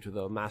 obviously, due to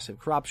the massive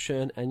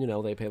corruption, and,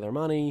 they pay their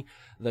money.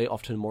 They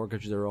often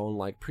mortgage their own,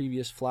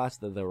 previous flats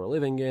that they were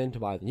living in to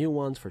buy the new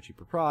ones for a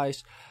cheaper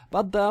price,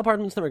 but the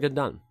apartments never get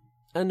done,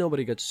 and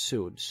nobody gets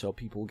sued, so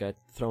people get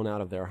thrown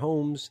out of their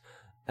homes,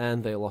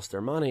 and they lost their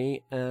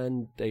money,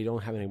 and they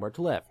don't have anywhere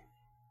to live.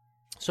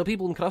 So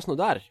people in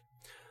Krasnodar,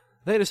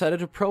 they decided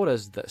to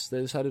protest this.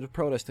 They decided to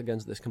protest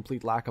against this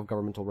complete lack of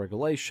governmental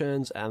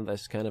regulations and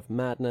this kind of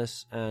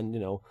madness and,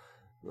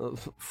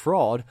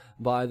 fraud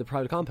by the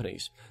private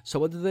companies. So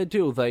what did they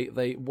do?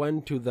 They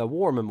went to the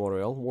war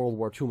memorial, World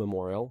War II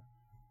memorial,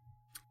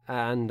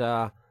 and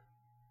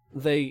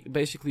they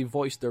basically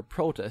voiced their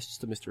protests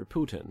to Mr.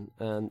 Putin,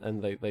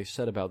 and they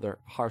said about their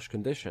harsh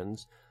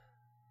conditions.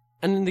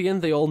 And in the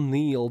end, they all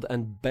kneeled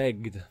and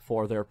begged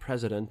for their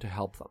president to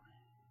help them.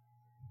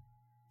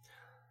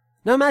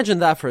 Now imagine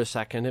that for a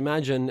second.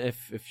 Imagine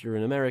if you're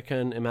an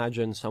American,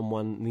 imagine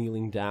someone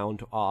kneeling down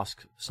to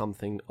ask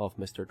something of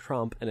Mr.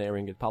 Trump and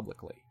airing it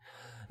publicly.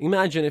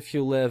 Imagine if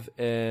you live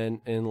in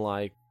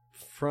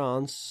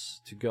France,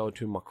 to go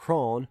to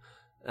Macron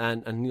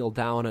and kneel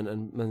down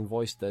and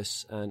voice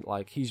this, and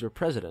he's your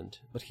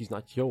president, but he's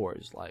not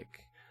yours.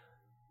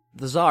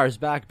 The Tsar is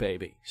back,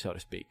 baby, so to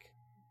speak.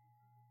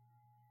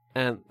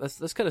 And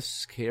that's kind of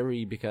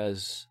scary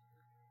because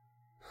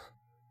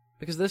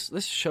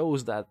this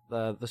shows that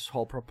this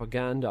whole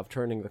propaganda of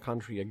turning the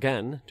country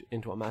again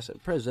into a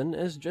massive prison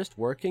is just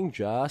working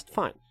just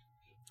fine.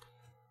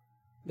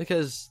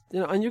 Because,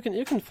 and you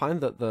can find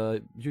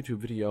the YouTube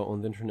video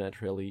on the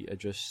internet, really.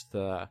 Just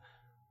look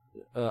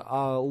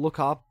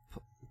up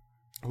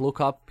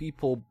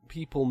people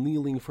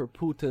kneeling for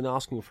Putin,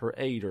 asking for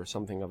aid or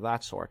something of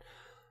that sort.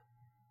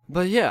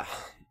 But yeah,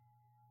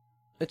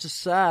 it's a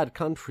sad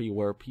country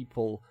where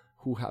people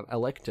who have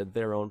elected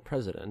their own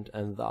president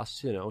and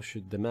thus,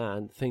 should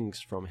demand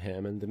things from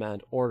him and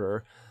demand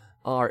order,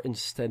 are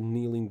instead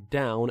kneeling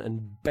down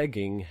and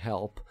begging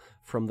help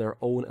from their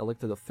own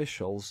elected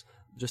officials,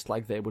 just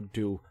like they would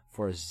do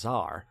for a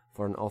czar,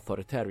 for an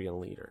authoritarian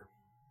leader.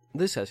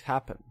 This has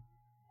happened.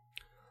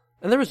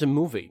 And there was a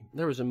movie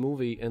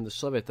in the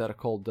Soviet era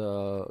called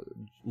Gentlemenii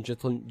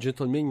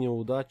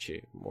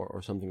Udachi,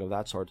 or something of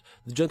that sort.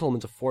 The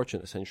Gentlemen of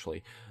Fortune,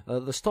 essentially.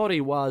 The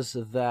story was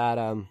that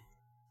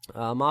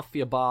a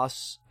mafia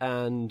boss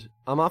and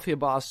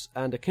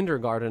a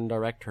kindergarten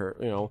director,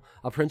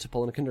 a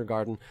principal in a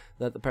kindergarten,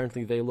 that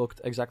apparently they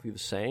looked exactly the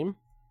same.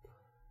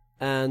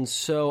 And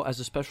so, as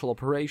a special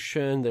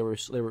operation, they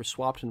were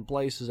swapped in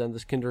places, and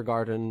this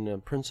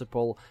kindergarten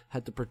principal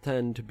had to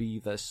pretend to be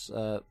this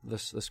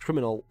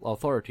criminal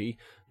authority,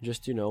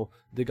 just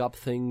dig up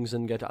things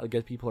and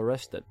get people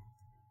arrested.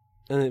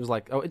 And it was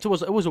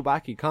it was a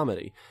wacky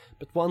comedy.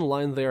 But one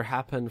line there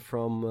happened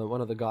from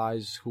one of the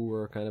guys who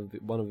were kind of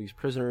one of these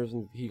prisoners,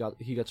 and he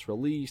gets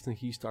released and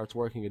he starts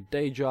working a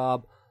day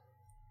job.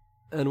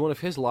 And one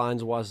of his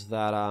lines was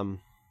that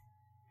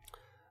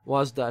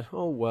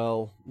oh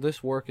well,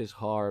 this work is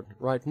hard.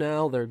 Right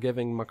now they're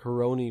giving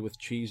macaroni with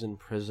cheese in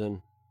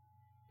prison.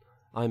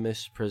 I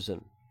miss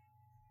prison.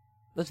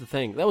 That's the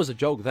thing. That was a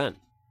joke then.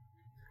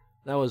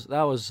 That was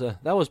a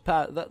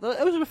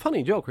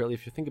funny joke, really,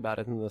 if you think about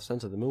it in the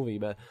sense of the movie,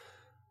 but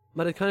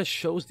it kind of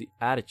shows the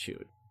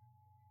attitude.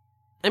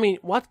 I mean,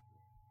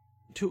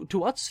 to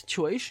what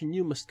situation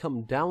you must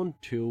come down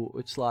to?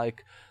 It's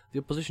like the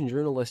opposition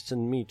journalists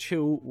and me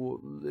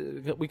too.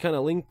 We kind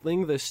of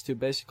link this to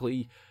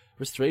basically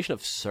restoration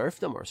of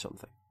serfdom or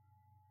something,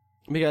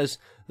 because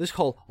this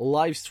whole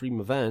live stream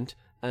event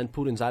and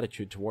Putin's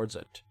attitude towards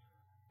it,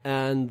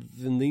 and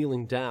the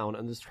kneeling down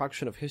and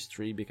destruction of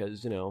history,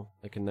 because,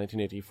 like in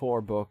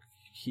 1984 book,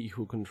 he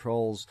who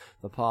controls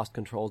the past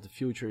controls the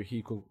future,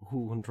 he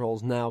who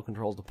controls now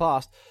controls the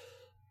past.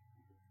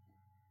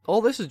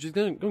 All this is just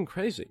going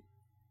crazy.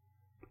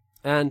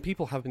 And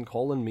people have been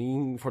calling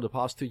me for the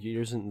past 2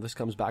 years, and this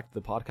comes back to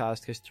the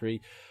podcast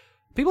history.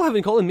 People have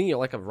been calling me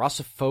like a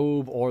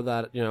Russophobe, or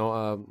that,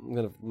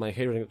 my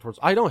hatred towards...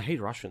 I don't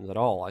hate Russians at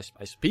all.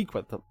 I speak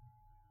with them.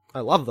 I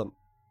love them.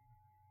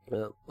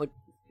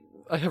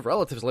 I have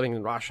relatives living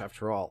in Russia,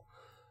 after all.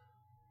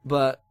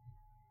 But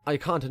I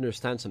can't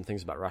understand some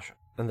things about Russia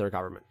and their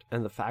government,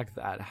 and the fact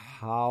that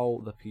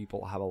how the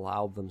people have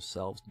allowed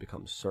themselves to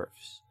become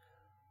serfs.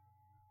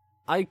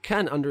 I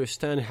can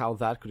understand how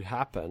that could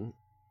happen,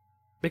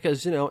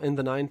 because, in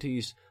the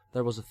 90s,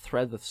 there was a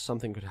threat that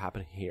something could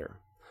happen here.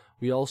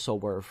 We also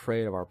were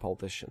afraid of our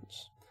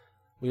politicians.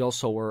 We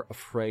also were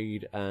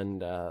afraid,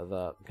 and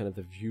the kind of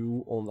the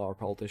view on our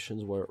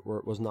politicians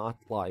was not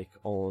like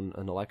on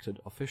an elected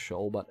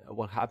official, but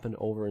what happened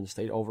over in the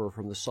state, over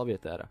from the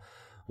Soviet era,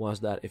 was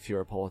that if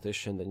you're a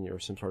politician, then you're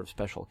some sort of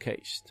special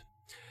case.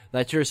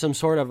 That you're some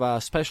sort of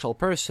a special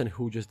person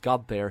who just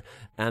got there,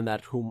 and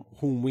that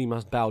whom we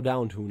must bow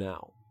down to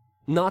now.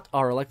 Not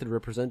our elected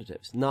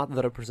representatives, not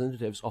the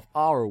representatives of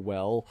our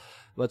will,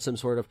 but some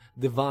sort of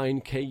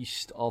divine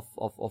caste of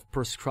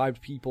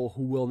prescribed people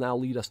who will now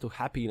lead us to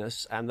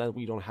happiness, and then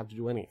we don't have to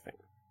do anything.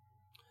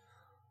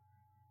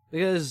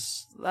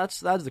 Because that's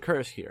the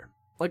curse here.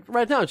 Like,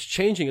 right now it's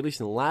changing, at least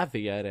in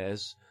Latvia it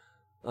is,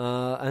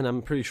 and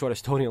I'm pretty sure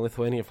Estonia and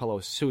Lithuania follow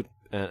suit,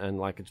 and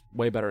like, it's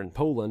way better in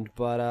Poland,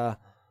 but,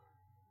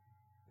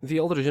 the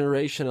older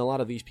generation, a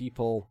lot of these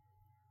people,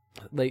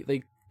 they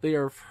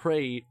are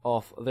afraid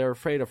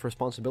of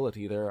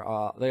responsibility. They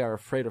are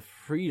afraid of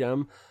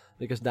freedom,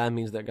 because that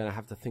means they're gonna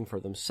have to think for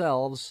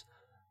themselves.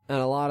 And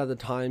a lot of the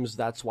times,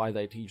 that's why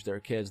they teach their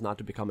kids not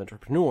to become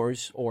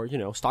entrepreneurs or,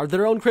 start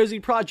their own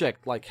crazy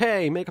project. Like,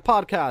 hey, make a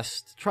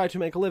podcast, try to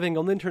make a living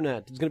on the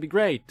internet. It's gonna be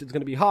great. It's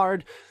gonna be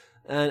hard,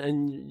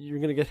 and you're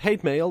gonna get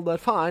hate mail, but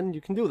fine,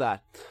 you can do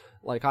that,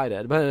 like I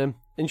did. But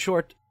in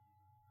short,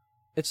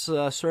 it's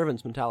a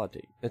servant's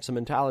mentality. It's a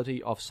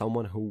mentality of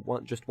someone who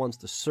just wants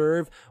to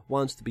serve,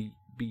 wants to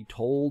be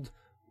told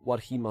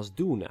what he must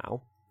do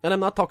now. And I'm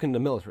not talking in the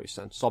military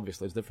sense.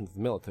 Obviously, it's different from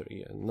the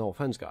military, and no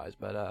offense, guys,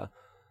 but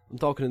I'm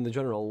talking in the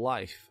general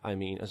life. I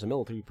mean, as a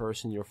military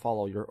person, you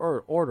follow your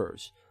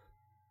orders.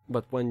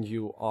 But when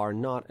you are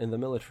not in the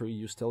military,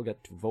 you still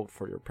get to vote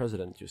for your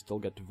president. You still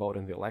get to vote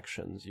in the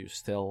elections. You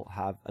still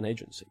have an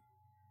agency.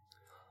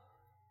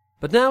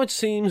 But now it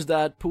seems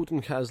that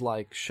Putin has,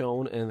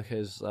 shown in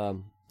his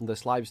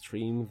this live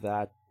stream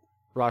that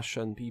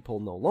Russian people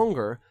no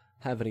longer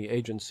have any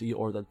agency,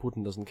 or that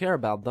Putin doesn't care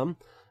about them,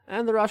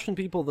 and the Russian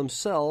people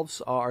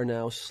themselves are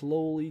now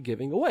slowly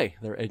giving away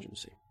their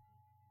agency.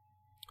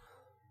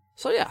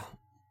 So yeah,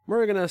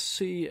 we're gonna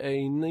see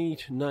a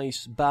neat,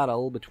 nice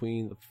battle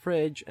between the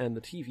fridge and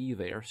the TV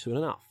there soon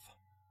enough.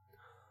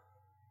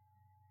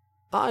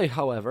 I,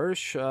 however,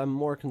 am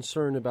more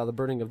concerned about the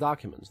burning of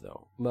documents,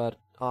 though, but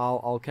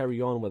I'll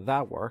carry on with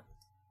that work.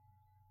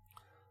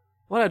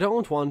 What I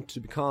don't want to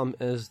become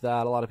is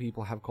that a lot of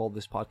people have called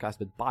this podcast a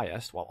bit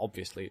biased. Well,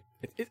 obviously,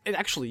 it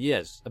actually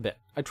is a bit.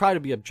 I try to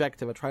be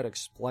objective, I try to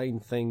explain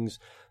things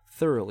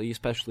thoroughly,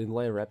 especially in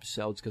later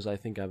episodes, because I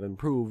think I've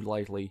improved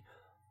lately.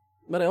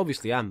 But I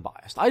obviously am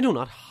biased. I do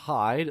not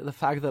hide the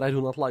fact that I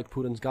do not like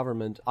Putin's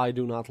government. I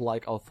do not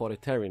like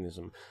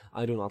authoritarianism.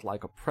 I do not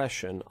like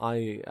oppression.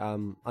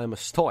 I'm a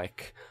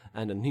stoic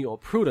and a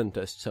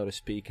neo-prudentist, so to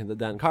speak, in the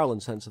Dan Carlin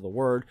sense of the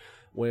word,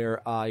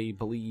 where I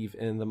believe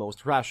in the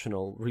most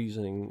rational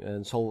reasoning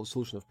and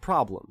solution of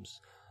problems.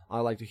 I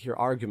like to hear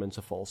arguments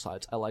of all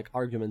sides. I like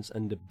arguments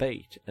and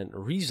debate and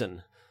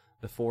reason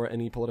before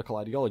any political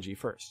ideology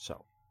first.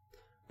 So,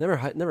 never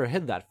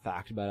hid that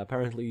fact, but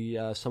apparently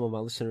some of my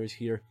listeners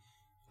here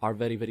are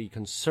very, very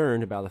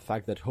concerned about the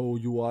fact that, oh,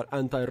 you are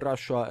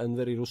anti-Russia and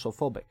very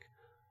Russophobic.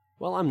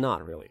 Well, I'm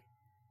not, really.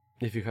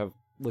 If you have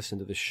listened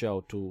to this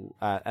show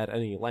at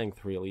any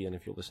length, really, and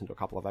if you listen to a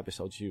couple of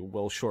episodes, you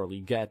will surely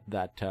get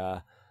that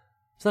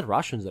it's not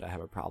Russians that I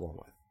have a problem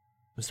with.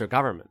 It's their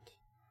government.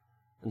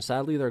 And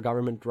sadly, their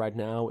government right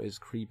now is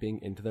creeping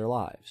into their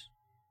lives.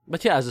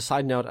 But yeah, as a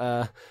side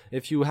note,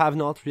 if you have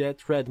not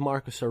yet read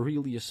Marcus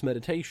Aurelius'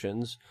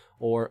 Meditations,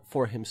 or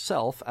For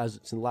Himself, as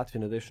it's in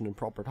Latvian edition in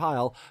proper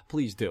tile,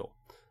 please do.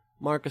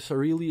 Marcus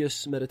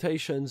Aurelius'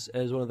 Meditations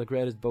is one of the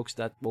greatest books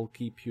that will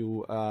keep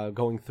you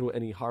going through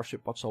any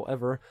hardship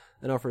whatsoever,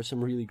 and offers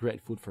some really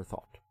great food for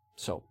thought.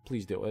 So,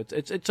 please do.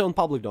 It's on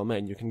public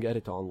domain. You can get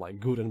it on,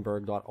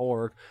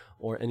 Gutenberg.org,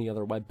 or any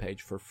other webpage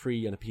for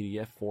free in a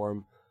PDF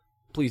form.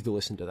 Please do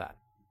listen to that.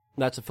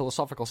 That's a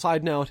philosophical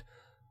side note.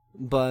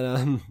 But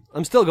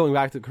I'm still going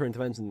back to current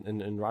events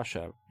in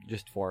Russia,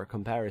 just for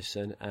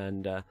comparison,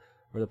 and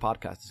where the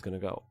podcast is going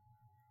to go.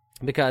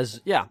 Because,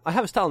 yeah, I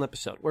have a style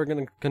episode. We're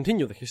going to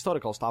continue the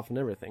historical stuff and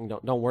everything.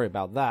 Don't worry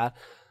about that.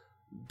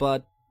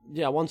 But,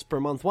 yeah, once per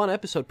month, one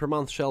episode per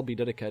month shall be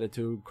dedicated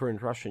to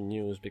current Russian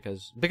news,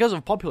 because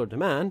of popular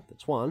demand,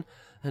 that's one.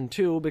 And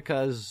two,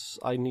 because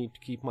I need to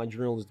keep my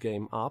journalist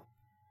game up.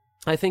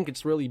 I think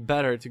it's really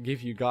better to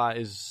give you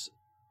guys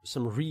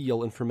some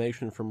real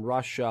information from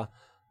Russia,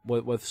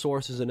 with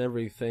sources and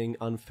everything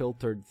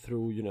unfiltered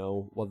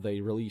through, what they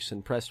release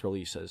in press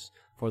releases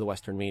for the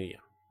Western media.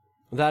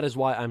 That is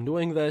why I'm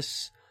doing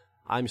this.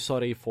 I'm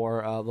sorry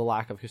for the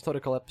lack of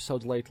historical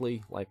episodes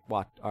lately.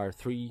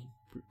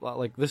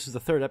 This is the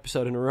third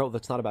episode in a row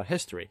that's not about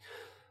history.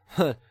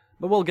 But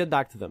we'll get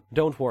back to them.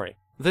 Don't worry.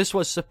 This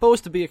was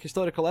supposed to be a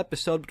historical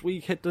episode, but we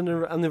hit an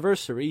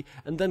anniversary,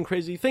 and then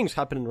crazy things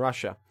happen in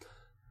Russia.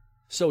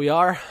 So we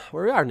are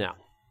where we are now.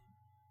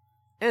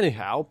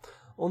 Anyhow,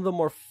 on the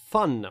more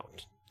fun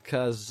note,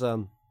 because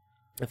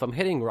if I'm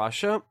hitting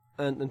Russia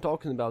and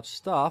talking about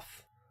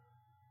stuff,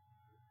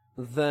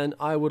 then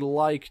I would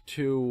like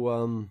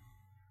to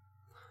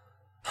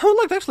I would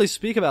like to actually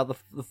speak about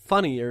the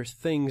funnier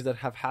things that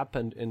have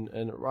happened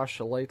in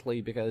Russia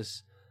lately,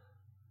 because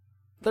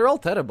they're all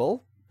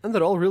terrible, and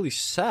they're all really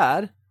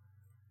sad.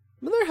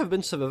 But there have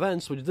been some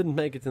events which didn't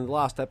make it in the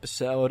last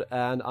episode,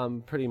 and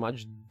I'm pretty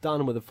much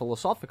done with the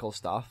philosophical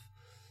stuff,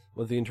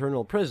 with the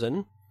internal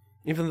prison,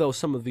 even though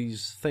some of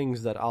these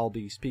things that I'll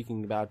be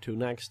speaking about to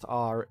next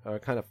are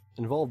kind of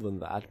involved in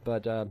that.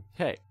 But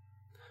hey,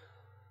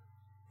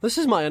 this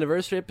is my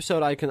anniversary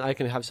episode. I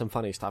can have some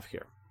funny stuff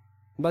here.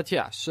 But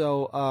yeah,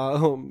 so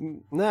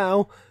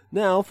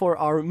now for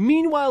our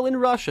Meanwhile in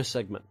Russia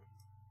segment,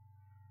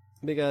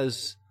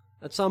 because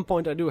at some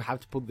point I do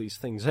have to put these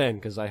things in,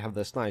 because I have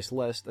this nice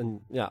list,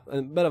 and yeah,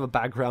 a bit of a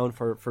background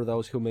for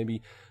those who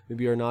maybe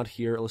are not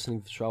here listening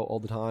to the show all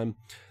the time.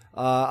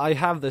 I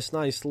have this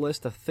nice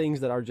list of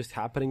things that are just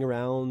happening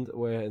around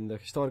in the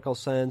historical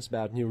sense,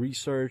 about new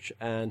research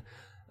and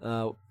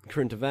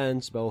current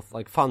events, both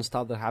like fun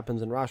stuff that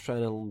happens in Russia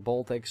and in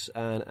Baltics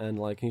and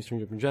like in Eastern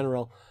Europe in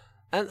general.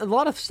 And a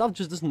lot of stuff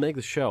just doesn't make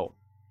the show.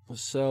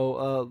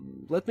 So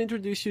let me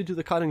introduce you to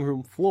the cutting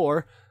room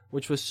floor,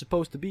 which was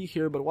supposed to be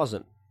here but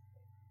wasn't.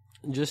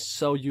 Just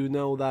so you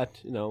know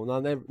that,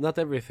 not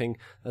everything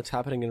that's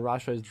happening in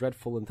Russia is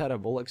dreadful and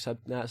terrible,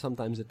 except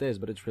sometimes it is,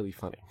 but it's really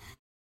funny.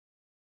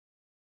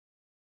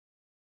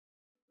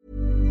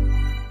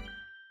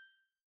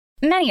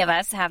 Many of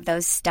us have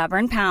those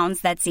stubborn pounds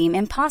that seem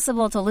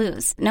impossible to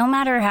lose, no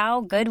matter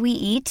how good we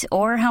eat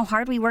or how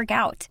hard we work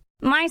out.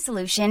 My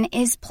solution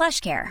is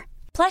PlushCare.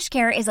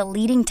 PlushCare is a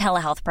leading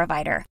telehealth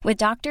provider with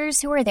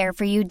doctors who are there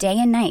for you day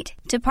and night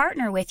to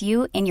partner with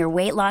you in your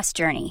weight loss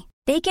journey.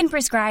 They can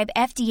prescribe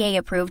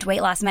FDA-approved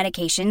weight loss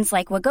medications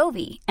like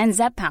Wegovy and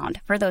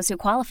Zepbound for those who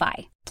qualify.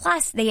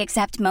 Plus, they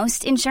accept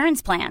most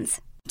insurance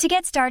plans. To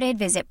get started,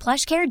 visit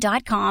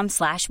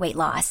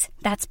plushcare.com/weightloss.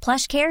 That's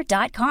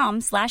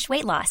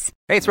plushcare.com/weightloss.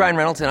 Hey, it's Ryan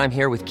Reynolds, and I'm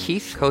here with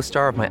Keith,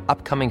 co-star of my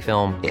upcoming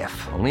film,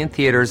 If, only in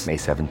theaters May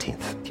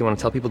 17th. Do you want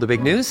to tell people the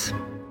big news?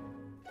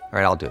 All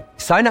right, I'll do it.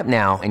 Sign up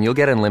now and you'll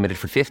get unlimited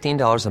for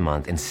 $15 a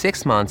month and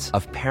 6 months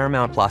of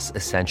Paramount Plus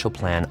Essential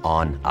Plan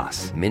on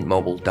us.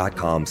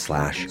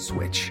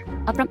 MintMobile.com/switch.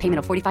 Upfront payment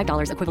of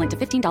 $45 equivalent to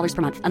 $15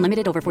 per month.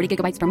 Unlimited over 40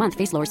 gigabytes per month.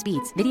 Face lower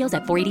speeds. Videos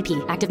at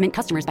 480p. Active Mint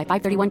customers by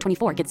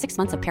 531.24 get 6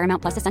 months of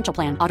Paramount Plus Essential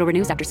Plan. Auto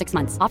renews after 6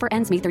 months. Offer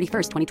ends May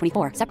 31st,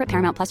 2024. Separate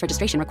Paramount Plus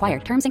registration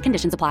required. Terms and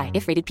conditions apply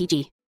if rated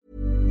PG.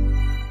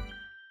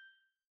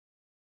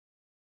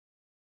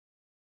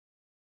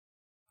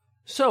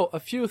 So, a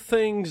few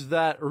things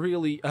that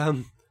really,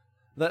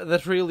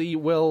 that really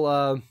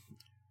will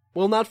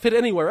not fit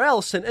anywhere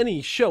else in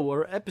any show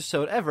or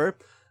episode ever,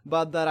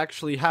 but that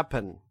actually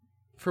happen.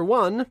 For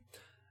one,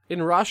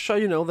 in Russia,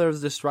 there's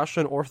this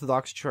Russian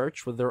Orthodox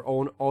Church with their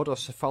own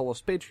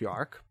autocephalous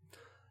patriarch,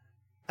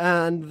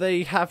 and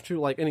they have to,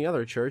 like any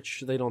other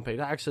church, they don't pay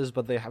taxes,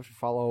 but they have to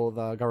follow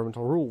the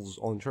governmental rules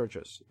on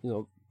churches.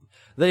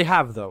 They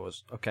have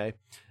those, okay?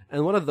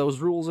 And one of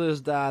those rules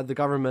is that the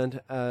government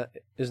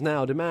is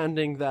now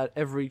demanding that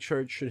every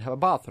church should have a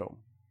bathroom.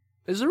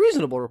 It's a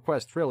reasonable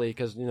request, really,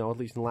 because, at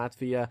least in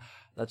Latvia,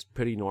 that's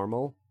pretty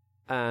normal.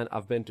 And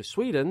I've been to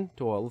Sweden,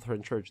 to a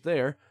Lutheran church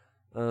there.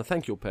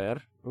 Thank you,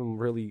 Per. I'm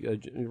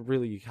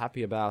really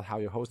happy about how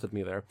you hosted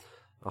me there.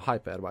 Hi,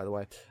 Per, by the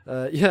way.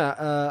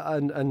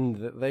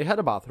 And they had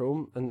a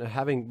bathroom, and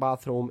having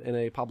bathroom in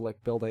a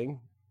public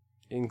building,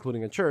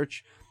 including a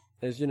church,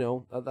 is,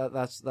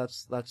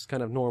 that's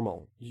kind of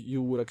normal.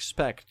 You would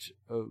expect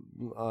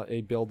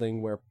a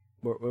building where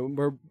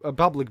a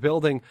public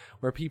building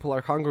where people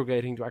are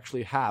congregating to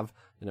actually have,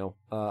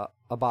 a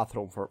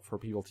bathroom for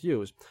people to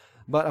use.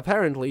 But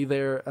apparently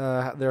there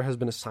has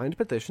been a signed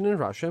petition in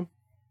Russia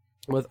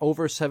with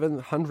over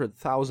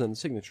 700,000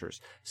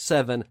 signatures.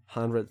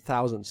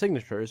 700,000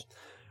 signatures,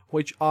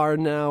 which are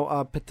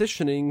now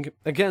petitioning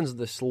against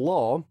this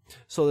law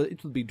so that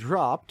it would be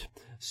dropped,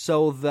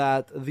 so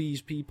that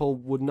these people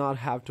would not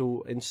have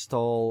to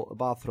install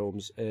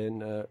bathrooms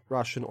in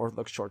Russian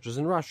Orthodox churches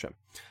in Russia.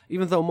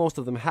 Even though most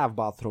of them have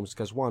bathrooms,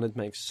 because one, it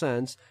makes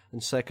sense,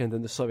 and second,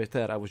 in the Soviet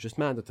era, it was just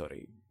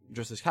mandatory,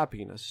 just as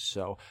happiness,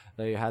 so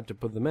they had to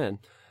put them in.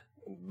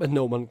 But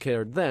no one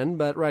cared then,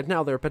 but right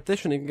now they're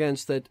petitioning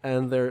against it,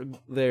 and their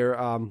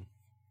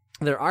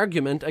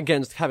argument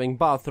against having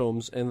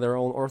bathrooms in their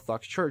own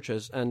Orthodox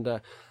churches, and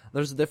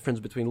there's a difference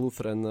between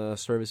Lutheran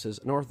services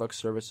and Orthodox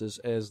services,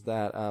 is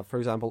that, for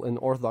example, in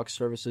Orthodox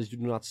services, you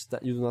do not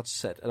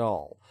sit at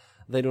all.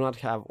 They do not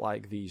have,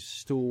 like, these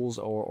stools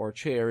or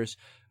chairs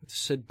to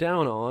sit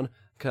down on,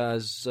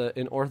 because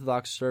in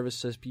Orthodox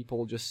services,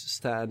 people just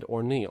stand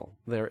or kneel.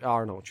 There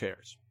are no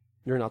chairs.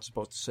 You're not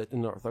supposed to sit in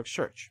an Orthodox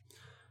church.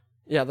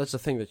 Yeah, that's a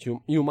thing that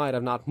you might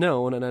have not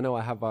known, and I know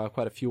I have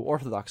quite a few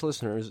Orthodox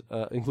listeners,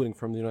 including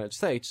from the United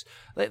States.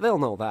 They'll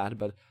know that,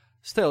 but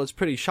still, it's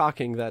pretty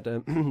shocking that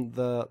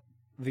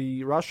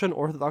the Russian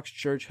Orthodox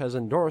Church has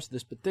endorsed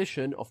this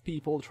petition of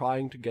people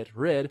trying to get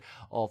rid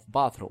of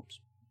bathrooms.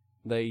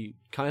 They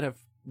kind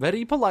of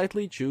very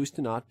politely choose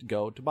to not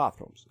go to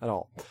bathrooms at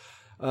all.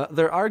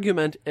 Their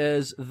argument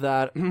is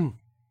that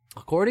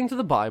according to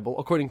the Bible,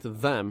 according to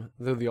them,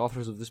 they're the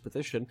authors of this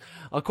petition,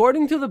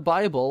 according to the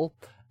Bible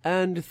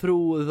and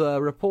through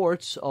the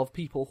reports of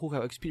people who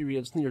have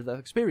experienced near-death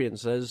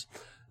experiences,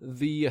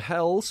 the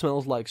hell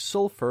smells like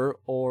sulfur,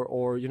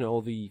 or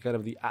the kind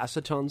of the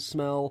acetone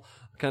smell.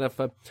 Kind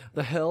of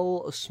the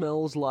hell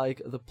smells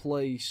like the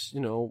place,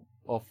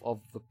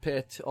 of the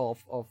pit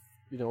of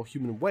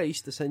human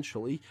waste,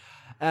 essentially,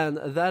 and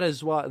that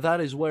is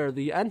where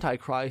the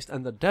Antichrist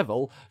and the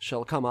devil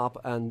shall come up,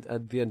 and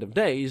at the end of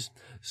days.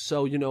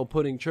 So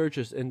putting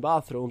churches in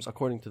bathrooms,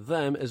 according to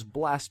them, is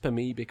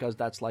blasphemy, because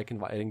that's like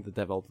inviting the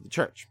devil to the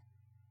church.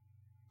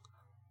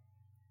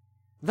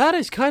 That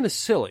is kind of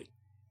silly,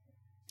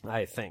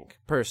 I think,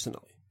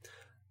 personally.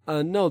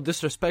 No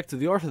disrespect to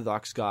the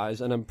Orthodox guys,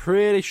 and I'm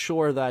pretty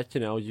sure that,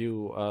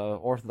 you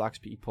Orthodox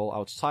people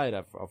outside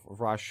of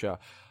Russia,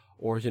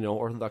 or,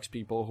 Orthodox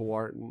people who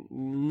are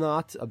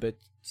not a bit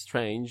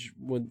strange,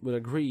 would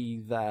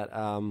agree that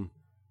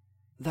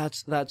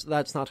that's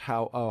not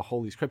how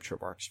Holy Scripture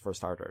works, for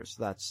starters.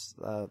 That's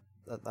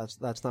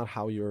not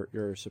how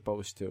you're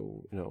supposed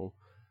to,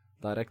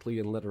 directly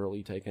and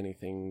literally take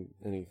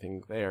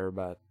anything there,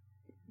 but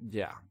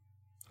yeah.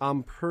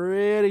 I'm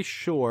pretty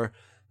sure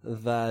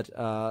that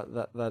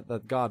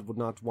God would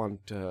not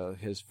want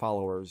his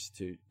followers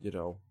to,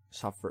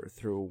 suffer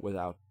through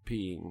without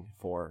peeing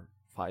for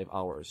 5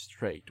 hours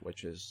straight,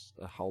 which is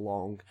how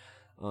long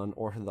an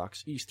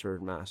Orthodox Easter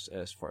Mass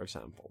is, for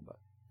example.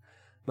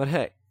 But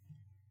hey,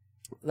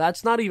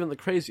 that's not even the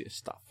craziest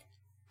stuff.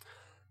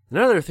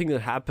 Another thing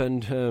that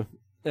happened,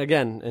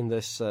 again, in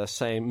this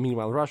same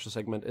Meanwhile Russia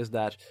segment, is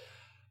that,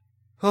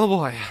 oh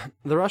boy,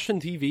 the Russian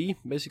TV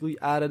basically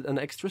added an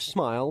extra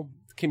smile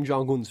to Kim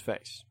Jong-un's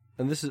face.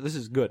 And this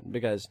is good,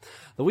 because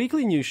the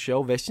weekly news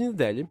show Vesti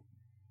Nedeli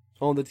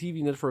on the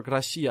TV network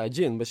Rossiya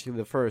 1,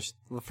 basically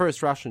the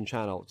first Russian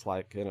channel, it's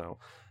like,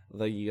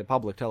 the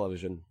public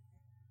television,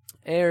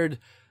 aired,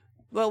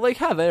 well, they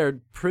have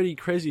aired pretty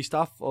crazy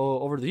stuff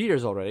over the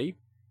years already.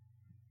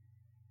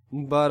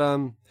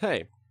 But,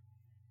 hey,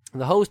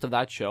 the host of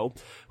that show,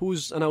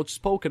 who's an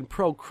outspoken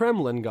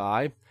pro-Kremlin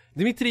guy,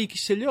 Dmitry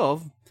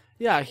Kiselyov,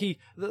 yeah,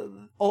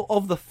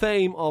 of the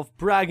fame of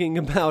bragging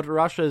about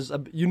Russia's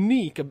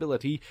unique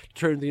ability to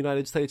turn the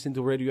United States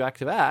into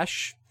radioactive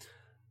ash,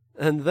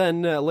 and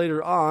then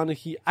later on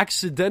he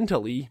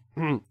accidentally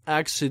compared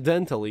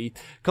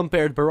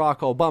Barack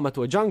Obama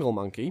to a jungle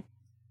monkey.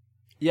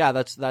 Yeah,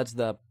 that's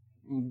the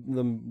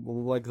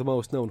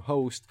most known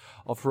host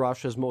of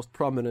Russia's most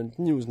prominent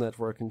news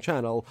network and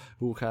channel,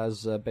 who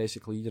has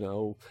basically,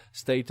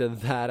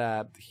 stated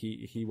that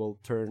he will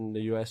turn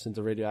the U.S.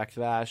 into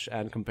radioactive ash,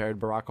 and compared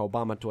Barack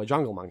Obama to a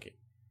jungle monkey.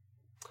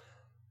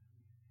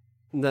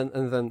 And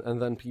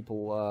then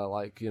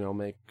people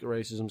make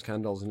racism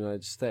scandals in the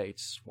United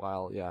States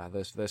while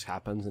this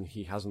happens, and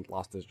he hasn't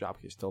lost his job,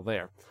 he's still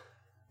there.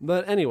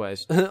 But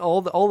anyways,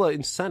 all the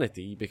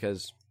insanity,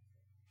 because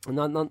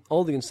not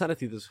all the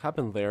insanity that's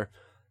happened there,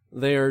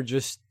 they're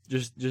just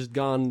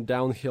gone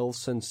downhill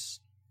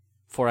since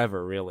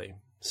forever, really.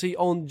 See,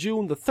 on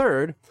June the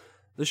 3rd,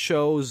 the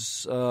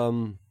show's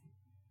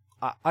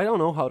I don't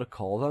know how to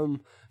call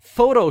them,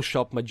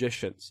 Photoshop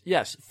magicians.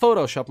 Yes,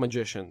 Photoshop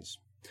magicians.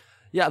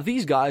 Yeah,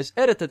 these guys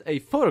edited a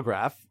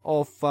photograph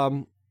of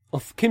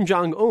Kim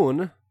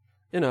Jong-un,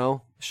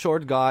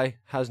 short guy,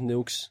 has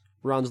nukes,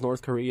 runs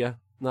North Korea,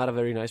 not a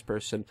very nice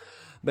person.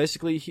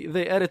 Basically,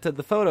 they edited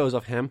the photos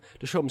of him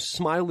to show him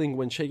smiling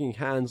when shaking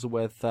hands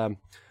with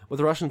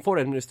Russian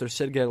Foreign Minister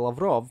Sergei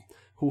Lavrov,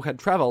 who had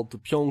traveled to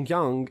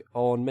Pyongyang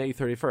on May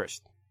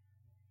 31st.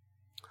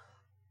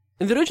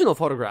 In the original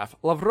photograph,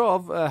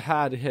 Lavrov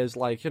had his,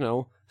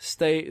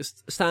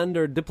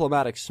 standard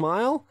diplomatic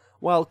smile,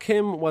 while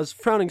Kim was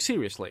frowning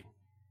seriously.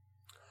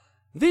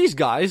 These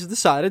guys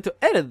decided to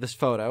edit this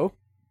photo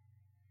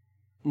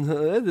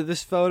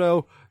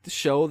to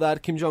show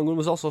that Kim Jong-un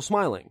was also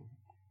smiling.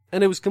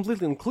 And it was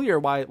completely unclear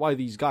why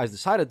these guys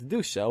decided to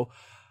do so,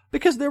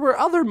 because there were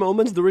other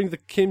moments during the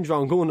Kim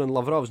Jong-un and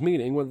Lavrov's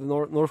meeting when the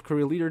North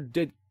Korea leader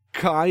did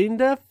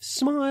kind of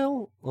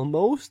smile,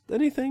 almost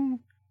anything.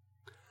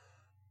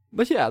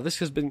 But yeah, this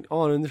has been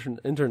on the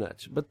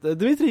internet. But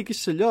Dmitry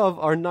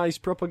Kiselyov, our nice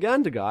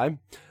propaganda guy,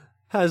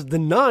 has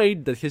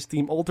denied that his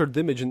team altered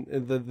the image in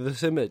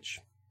this image,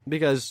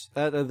 because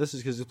this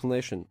is his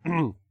explanation.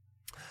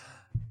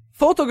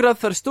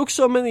 Photographers took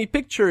so many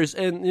pictures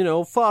and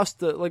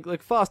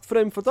fast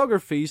frame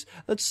photographies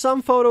that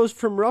some photos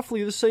from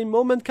roughly the same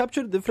moment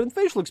captured different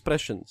facial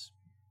expressions.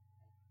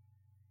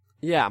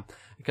 Yeah,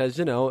 because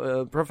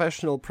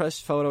professional press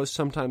photos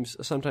sometimes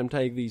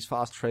take these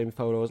fast frame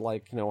photos,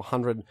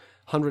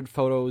 100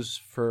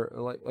 photos for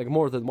like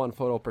more than one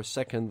photo per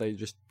second. They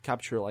just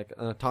capture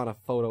a ton of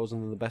photos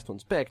and then the best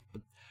one's picked.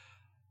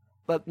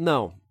 But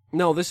no,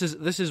 this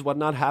is what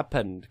not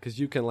happened, because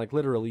you can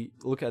literally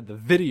look at the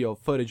video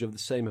footage of the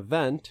same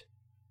event,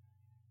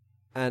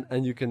 and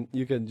you can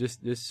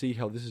just see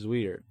how this is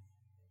weird.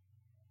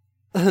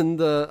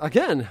 And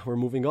again, we're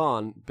moving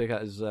on,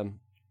 because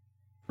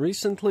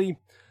recently,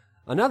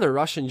 another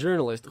Russian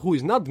journalist, who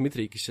is not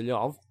Dmitry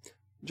Kiselyov,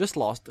 just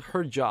lost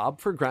her job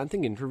for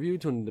granting interview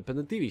to an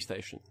independent TV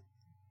station.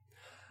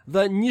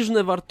 The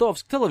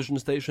Nizhnevartovsk television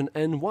station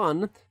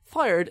N1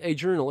 fired a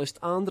journalist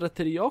Alexandra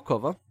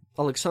Teryokova,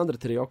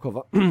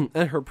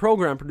 and her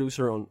program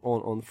producer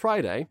on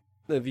Friday,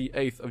 the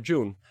 8th of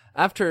June,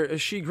 after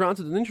she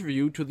granted an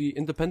interview to the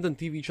independent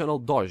TV channel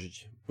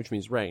Dozhd, which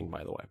means rain,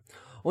 by the way.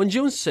 On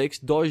June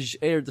 6th, Dozhd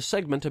aired a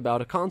segment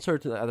about a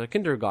concert at a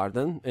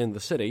kindergarten in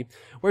the city,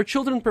 where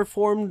children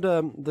performed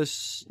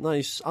this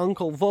nice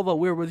Uncle Vova,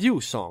 We're With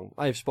You song.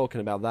 I've spoken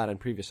about that in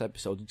previous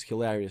episodes. It's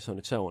hilarious on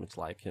its own. It's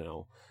like,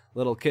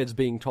 little kids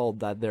being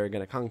told that they're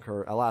going to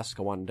conquer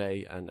Alaska one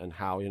day, and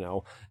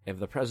how, if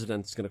the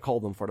president's going to call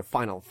them for the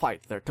final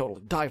fight, they're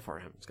totally die for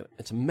him.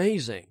 It's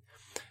amazing.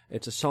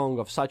 It's a song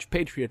of such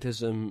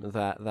patriotism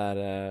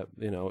that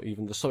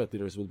even the Soviet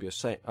leaders would be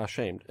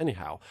ashamed.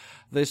 Anyhow,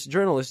 this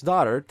journalist's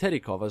daughter,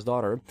 Terykova's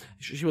daughter,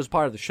 she was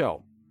part of the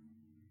show.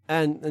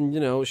 And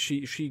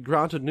she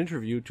granted an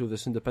interview to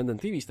this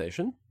independent TV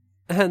station.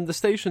 And the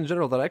station's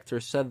general director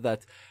said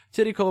that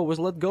Terykova was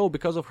let go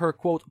because of her,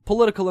 quote,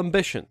 political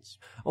ambitions.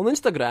 On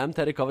Instagram,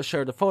 Terykova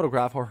shared a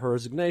photograph of her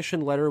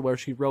resignation letter where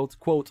she wrote,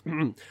 quote,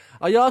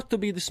 I ought to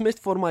be dismissed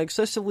for my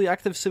excessively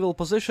active civil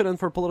position and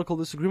for political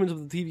disagreements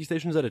with the TV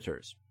station's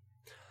editors.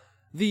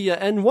 The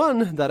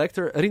N1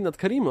 director, Rinat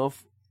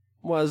Karimov,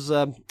 was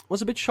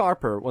a bit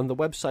sharper when the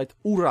website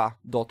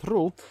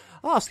ura.ru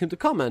asked him to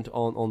comment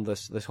on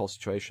this whole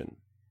situation.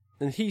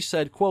 And he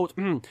said, quote,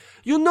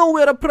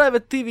 we're a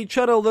private TV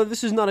channel, though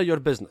this is none of your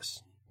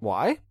business.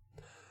 Why?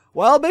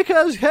 Well,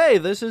 because, hey,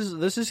 this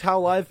is how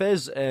life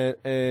is in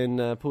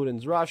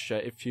Putin's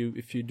Russia. If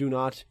you do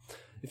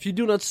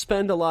not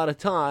spend a lot of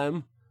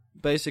time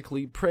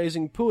basically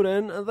praising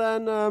Putin,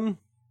 then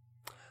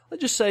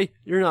let's just say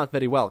you're not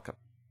very welcome.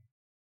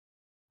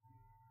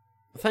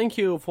 Thank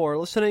you for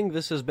listening.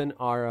 This has been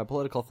our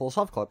political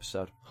philosophical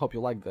episode. Hope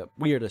you like the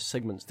weirdest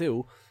segments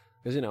too.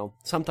 Because,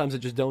 sometimes I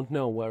just don't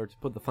know where to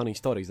put the funny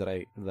stories that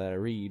I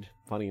read,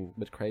 funny and a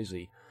bit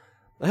crazy.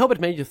 I hope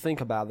it made you think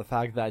about the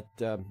fact that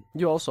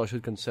you also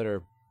should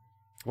consider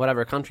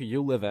whatever country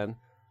you live in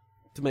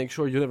to make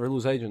sure you never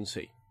lose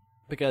agency.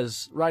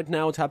 Because right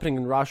now what's happening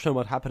in Russia and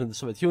what happened in the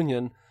Soviet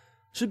Union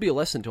should be a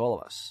lesson to all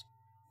of us.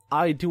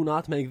 I do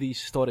not make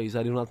these stories,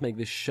 I do not make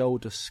this show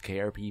to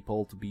scare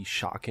people, to be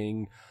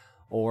shocking,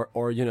 or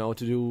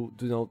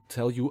to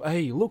tell you,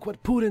 hey, look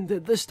what Putin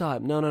did this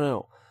time.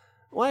 No.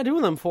 What I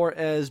do them for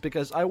is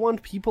because I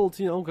want people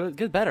to,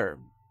 get better,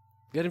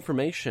 get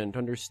information, to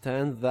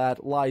understand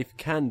that life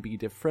can be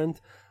different,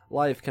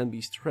 life can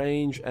be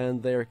strange,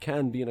 and there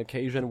can be an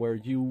occasion where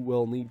you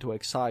will need to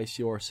exercise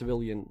your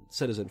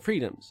citizen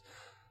freedoms.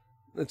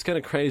 It's kind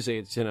of crazy,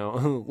 it's,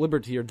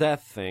 liberty or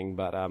death thing,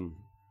 but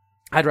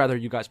I'd rather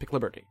you guys pick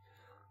liberty.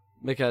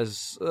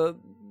 Because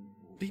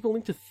people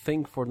need to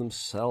think for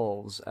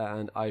themselves,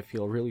 and I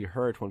feel really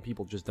hurt when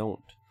people just don't.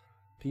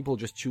 People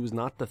just choose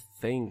not to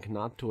think,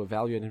 not to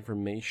evaluate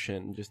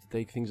information, just to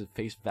take things at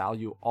face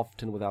value,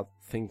 often without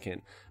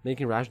thinking,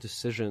 making rash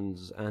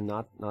decisions and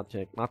not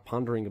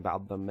pondering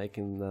about them,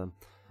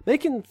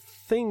 making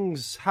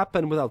things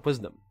happen without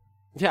wisdom.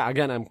 Yeah,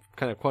 again, I'm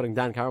kind of quoting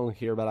Dan Carlin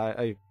here, but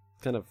I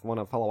kind of want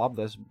to follow up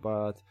this.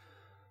 But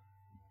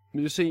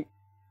you see,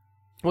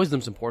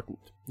 wisdom's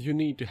important. You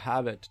need to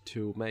have it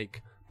to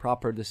make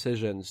proper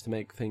decisions, to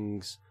make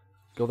things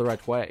go the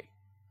right way.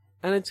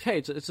 And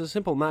it's a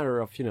simple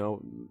matter of,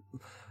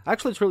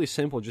 actually it's really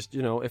simple, just,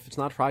 if it's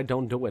not right,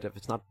 don't do it. If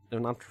it's not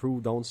true,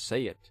 don't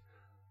say it.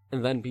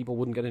 And then people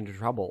wouldn't get into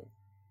trouble.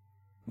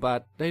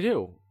 But they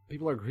do.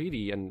 People are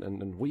greedy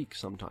and weak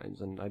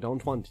sometimes, and I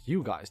don't want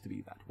you guys to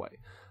be that way.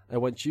 I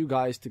want you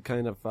guys to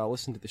kind of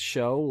listen to the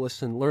show,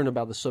 learn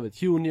about the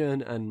Soviet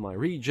Union and my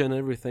region and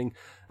everything,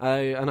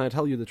 and I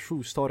tell you the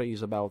true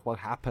stories about what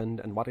happened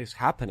and what is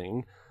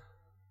happening.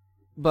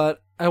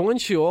 But I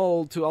want you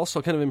all to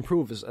also kind of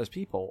improve as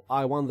people.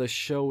 I want this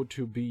show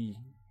to be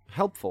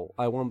helpful.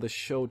 I want this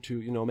show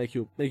to, make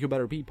you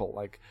better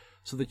people,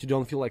 so that you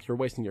don't feel like you're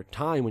wasting your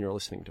time when you're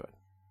listening to it.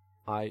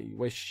 I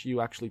wish you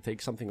actually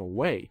take something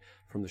away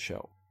from the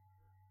show.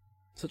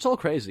 So it's all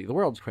crazy. The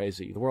world's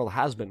crazy. The world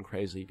has been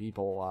crazy.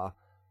 People,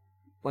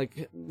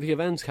 the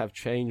events have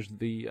changed.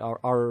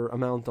 Our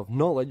amount of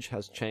knowledge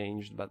has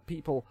changed, but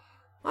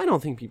I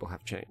don't think people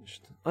have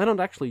changed. I don't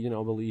actually,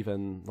 believe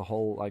in the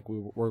whole,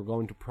 we're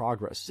going to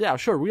progress. Yeah,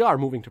 sure, we are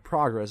moving to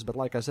progress, but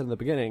like I said in the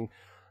beginning,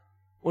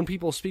 when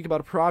people speak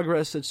about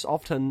progress, it's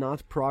often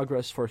not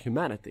progress for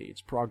humanity.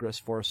 It's progress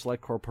for a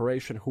select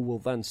corporation who will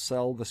then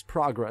sell this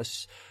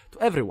progress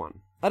to everyone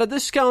at a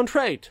discount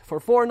rate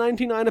for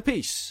 $4.99 a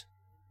piece,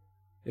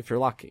 if you're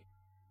lucky.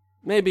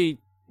 Maybe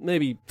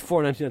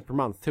 $4.99 per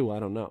month, too,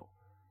 I don't know.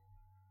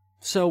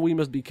 So we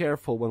must be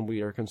careful when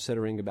we're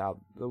considering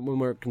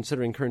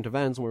current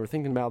events, when we're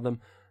thinking about them.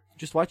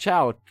 Just watch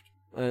out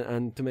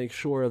and to make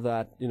sure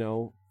that,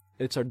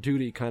 it's our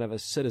duty kind of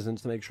as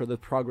citizens to make sure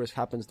that progress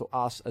happens to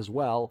us as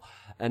well,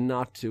 and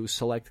not to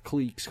select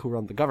cliques who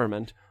run the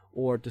government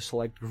or to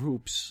select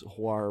groups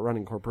who are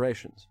running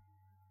corporations.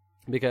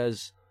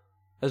 Because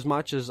as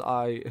much as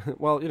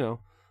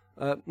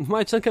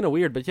Might sound kind of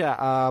weird, but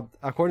yeah,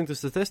 according to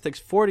statistics,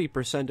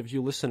 40% of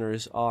you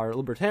listeners are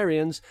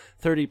libertarians,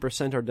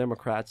 30% are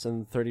Democrats,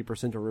 and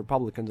 30% are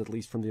Republicans, at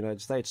least from the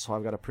United States, so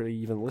I've got a pretty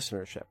even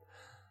listenership.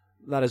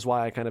 That is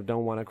why I kind of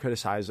don't want to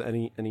criticize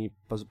any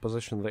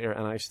position there,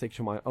 and I stick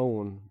to my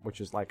own, which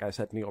is, like I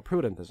said,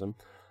 neo-prudentism.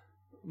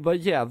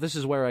 But yeah, this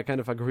is where I kind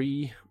of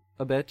agree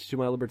a bit to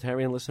my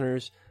libertarian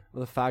listeners,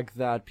 the fact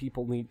that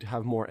people need to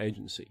have more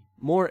agency.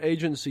 More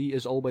agency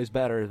is always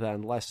better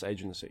than less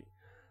agency.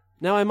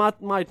 Now, I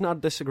might not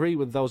disagree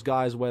with those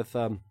guys with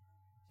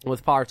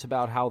parts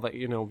about how they,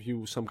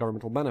 view some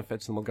governmental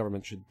benefits and what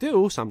government should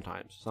do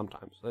sometimes.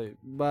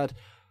 But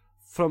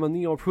from a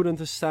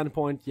neo-prudentist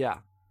standpoint, yeah.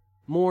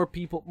 More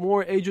people,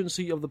 more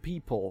agency of the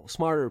people,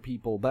 smarter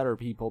people, better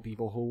people,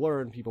 people who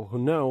learn, people who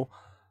know,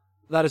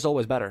 that is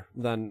always better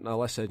than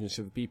less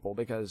agency of the people,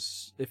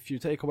 because if you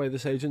take away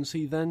this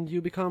agency, then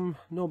you become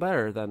no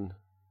better than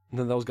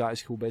those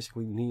guys who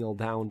basically kneel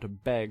down to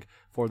beg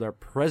for their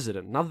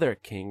president, not their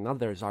king, not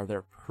their czar,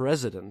 their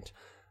president,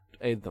 to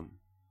aid them.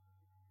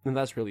 And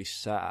that's really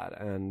sad,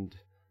 and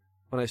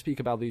when I speak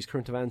about these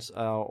current events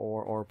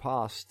or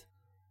past,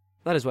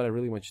 that is what I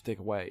really want you to take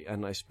away,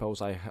 and I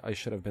suppose I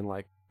should have been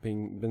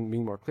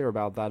being more clear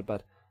about that,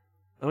 but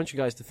I want you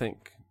guys to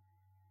think.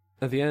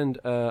 At the end,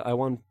 I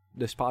want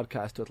this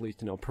podcast to at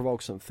least,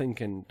 provoke some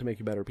thinking, to make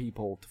you better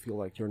people, to feel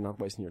like you're not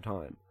wasting your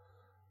time.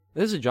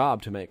 This is a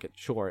job to make it.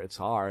 Sure, it's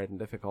hard and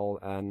difficult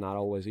and not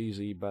always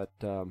easy, but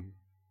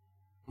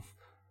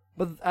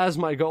as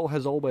my goal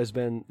has always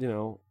been,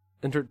 to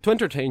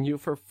entertain you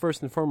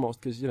first and foremost,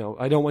 because,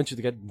 I don't want you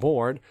to get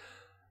bored,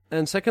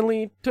 and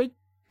secondly, to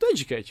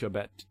educate you a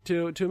bit,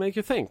 to make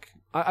you think.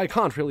 I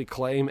can't really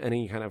claim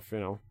any kind of,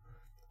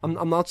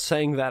 I'm not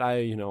saying that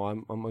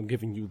I'm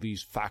giving you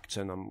these facts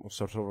and I'm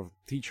sort of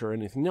teacher or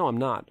anything. No, I'm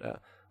not.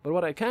 But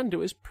what I can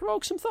do is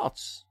provoke some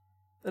thoughts.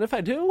 And if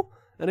I do,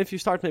 and if you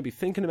start maybe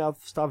thinking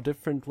about stuff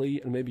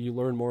differently, and maybe you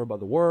learn more about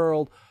the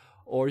world,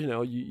 or,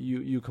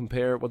 you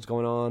compare what's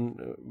going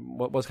on,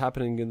 what's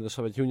happening in the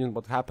Soviet Union,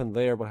 what happened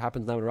there, what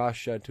happens now in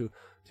Russia to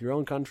your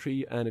own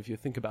country, and if you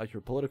think about your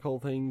political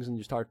things and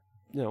you start,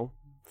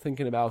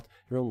 thinking about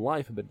your own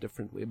life a bit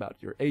differently, about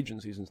your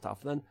agencies and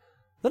stuff, then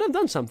I've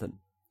done something.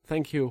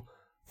 Thank you.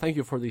 Thank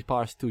you for these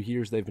past 2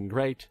 years. They've been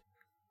great.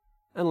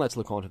 And let's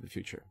look on to the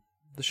future.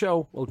 The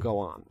show will go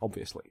on,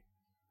 obviously.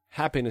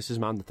 Happiness is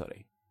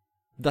mandatory.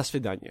 До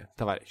свидания,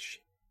 товарищи.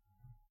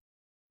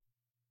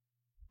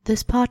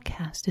 This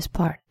podcast is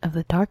part of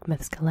the Dark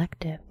Myths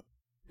Collective.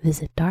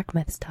 Visit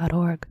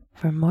darkmyths.org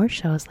for more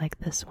shows like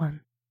this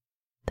one.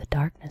 The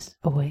darkness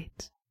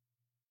awaits.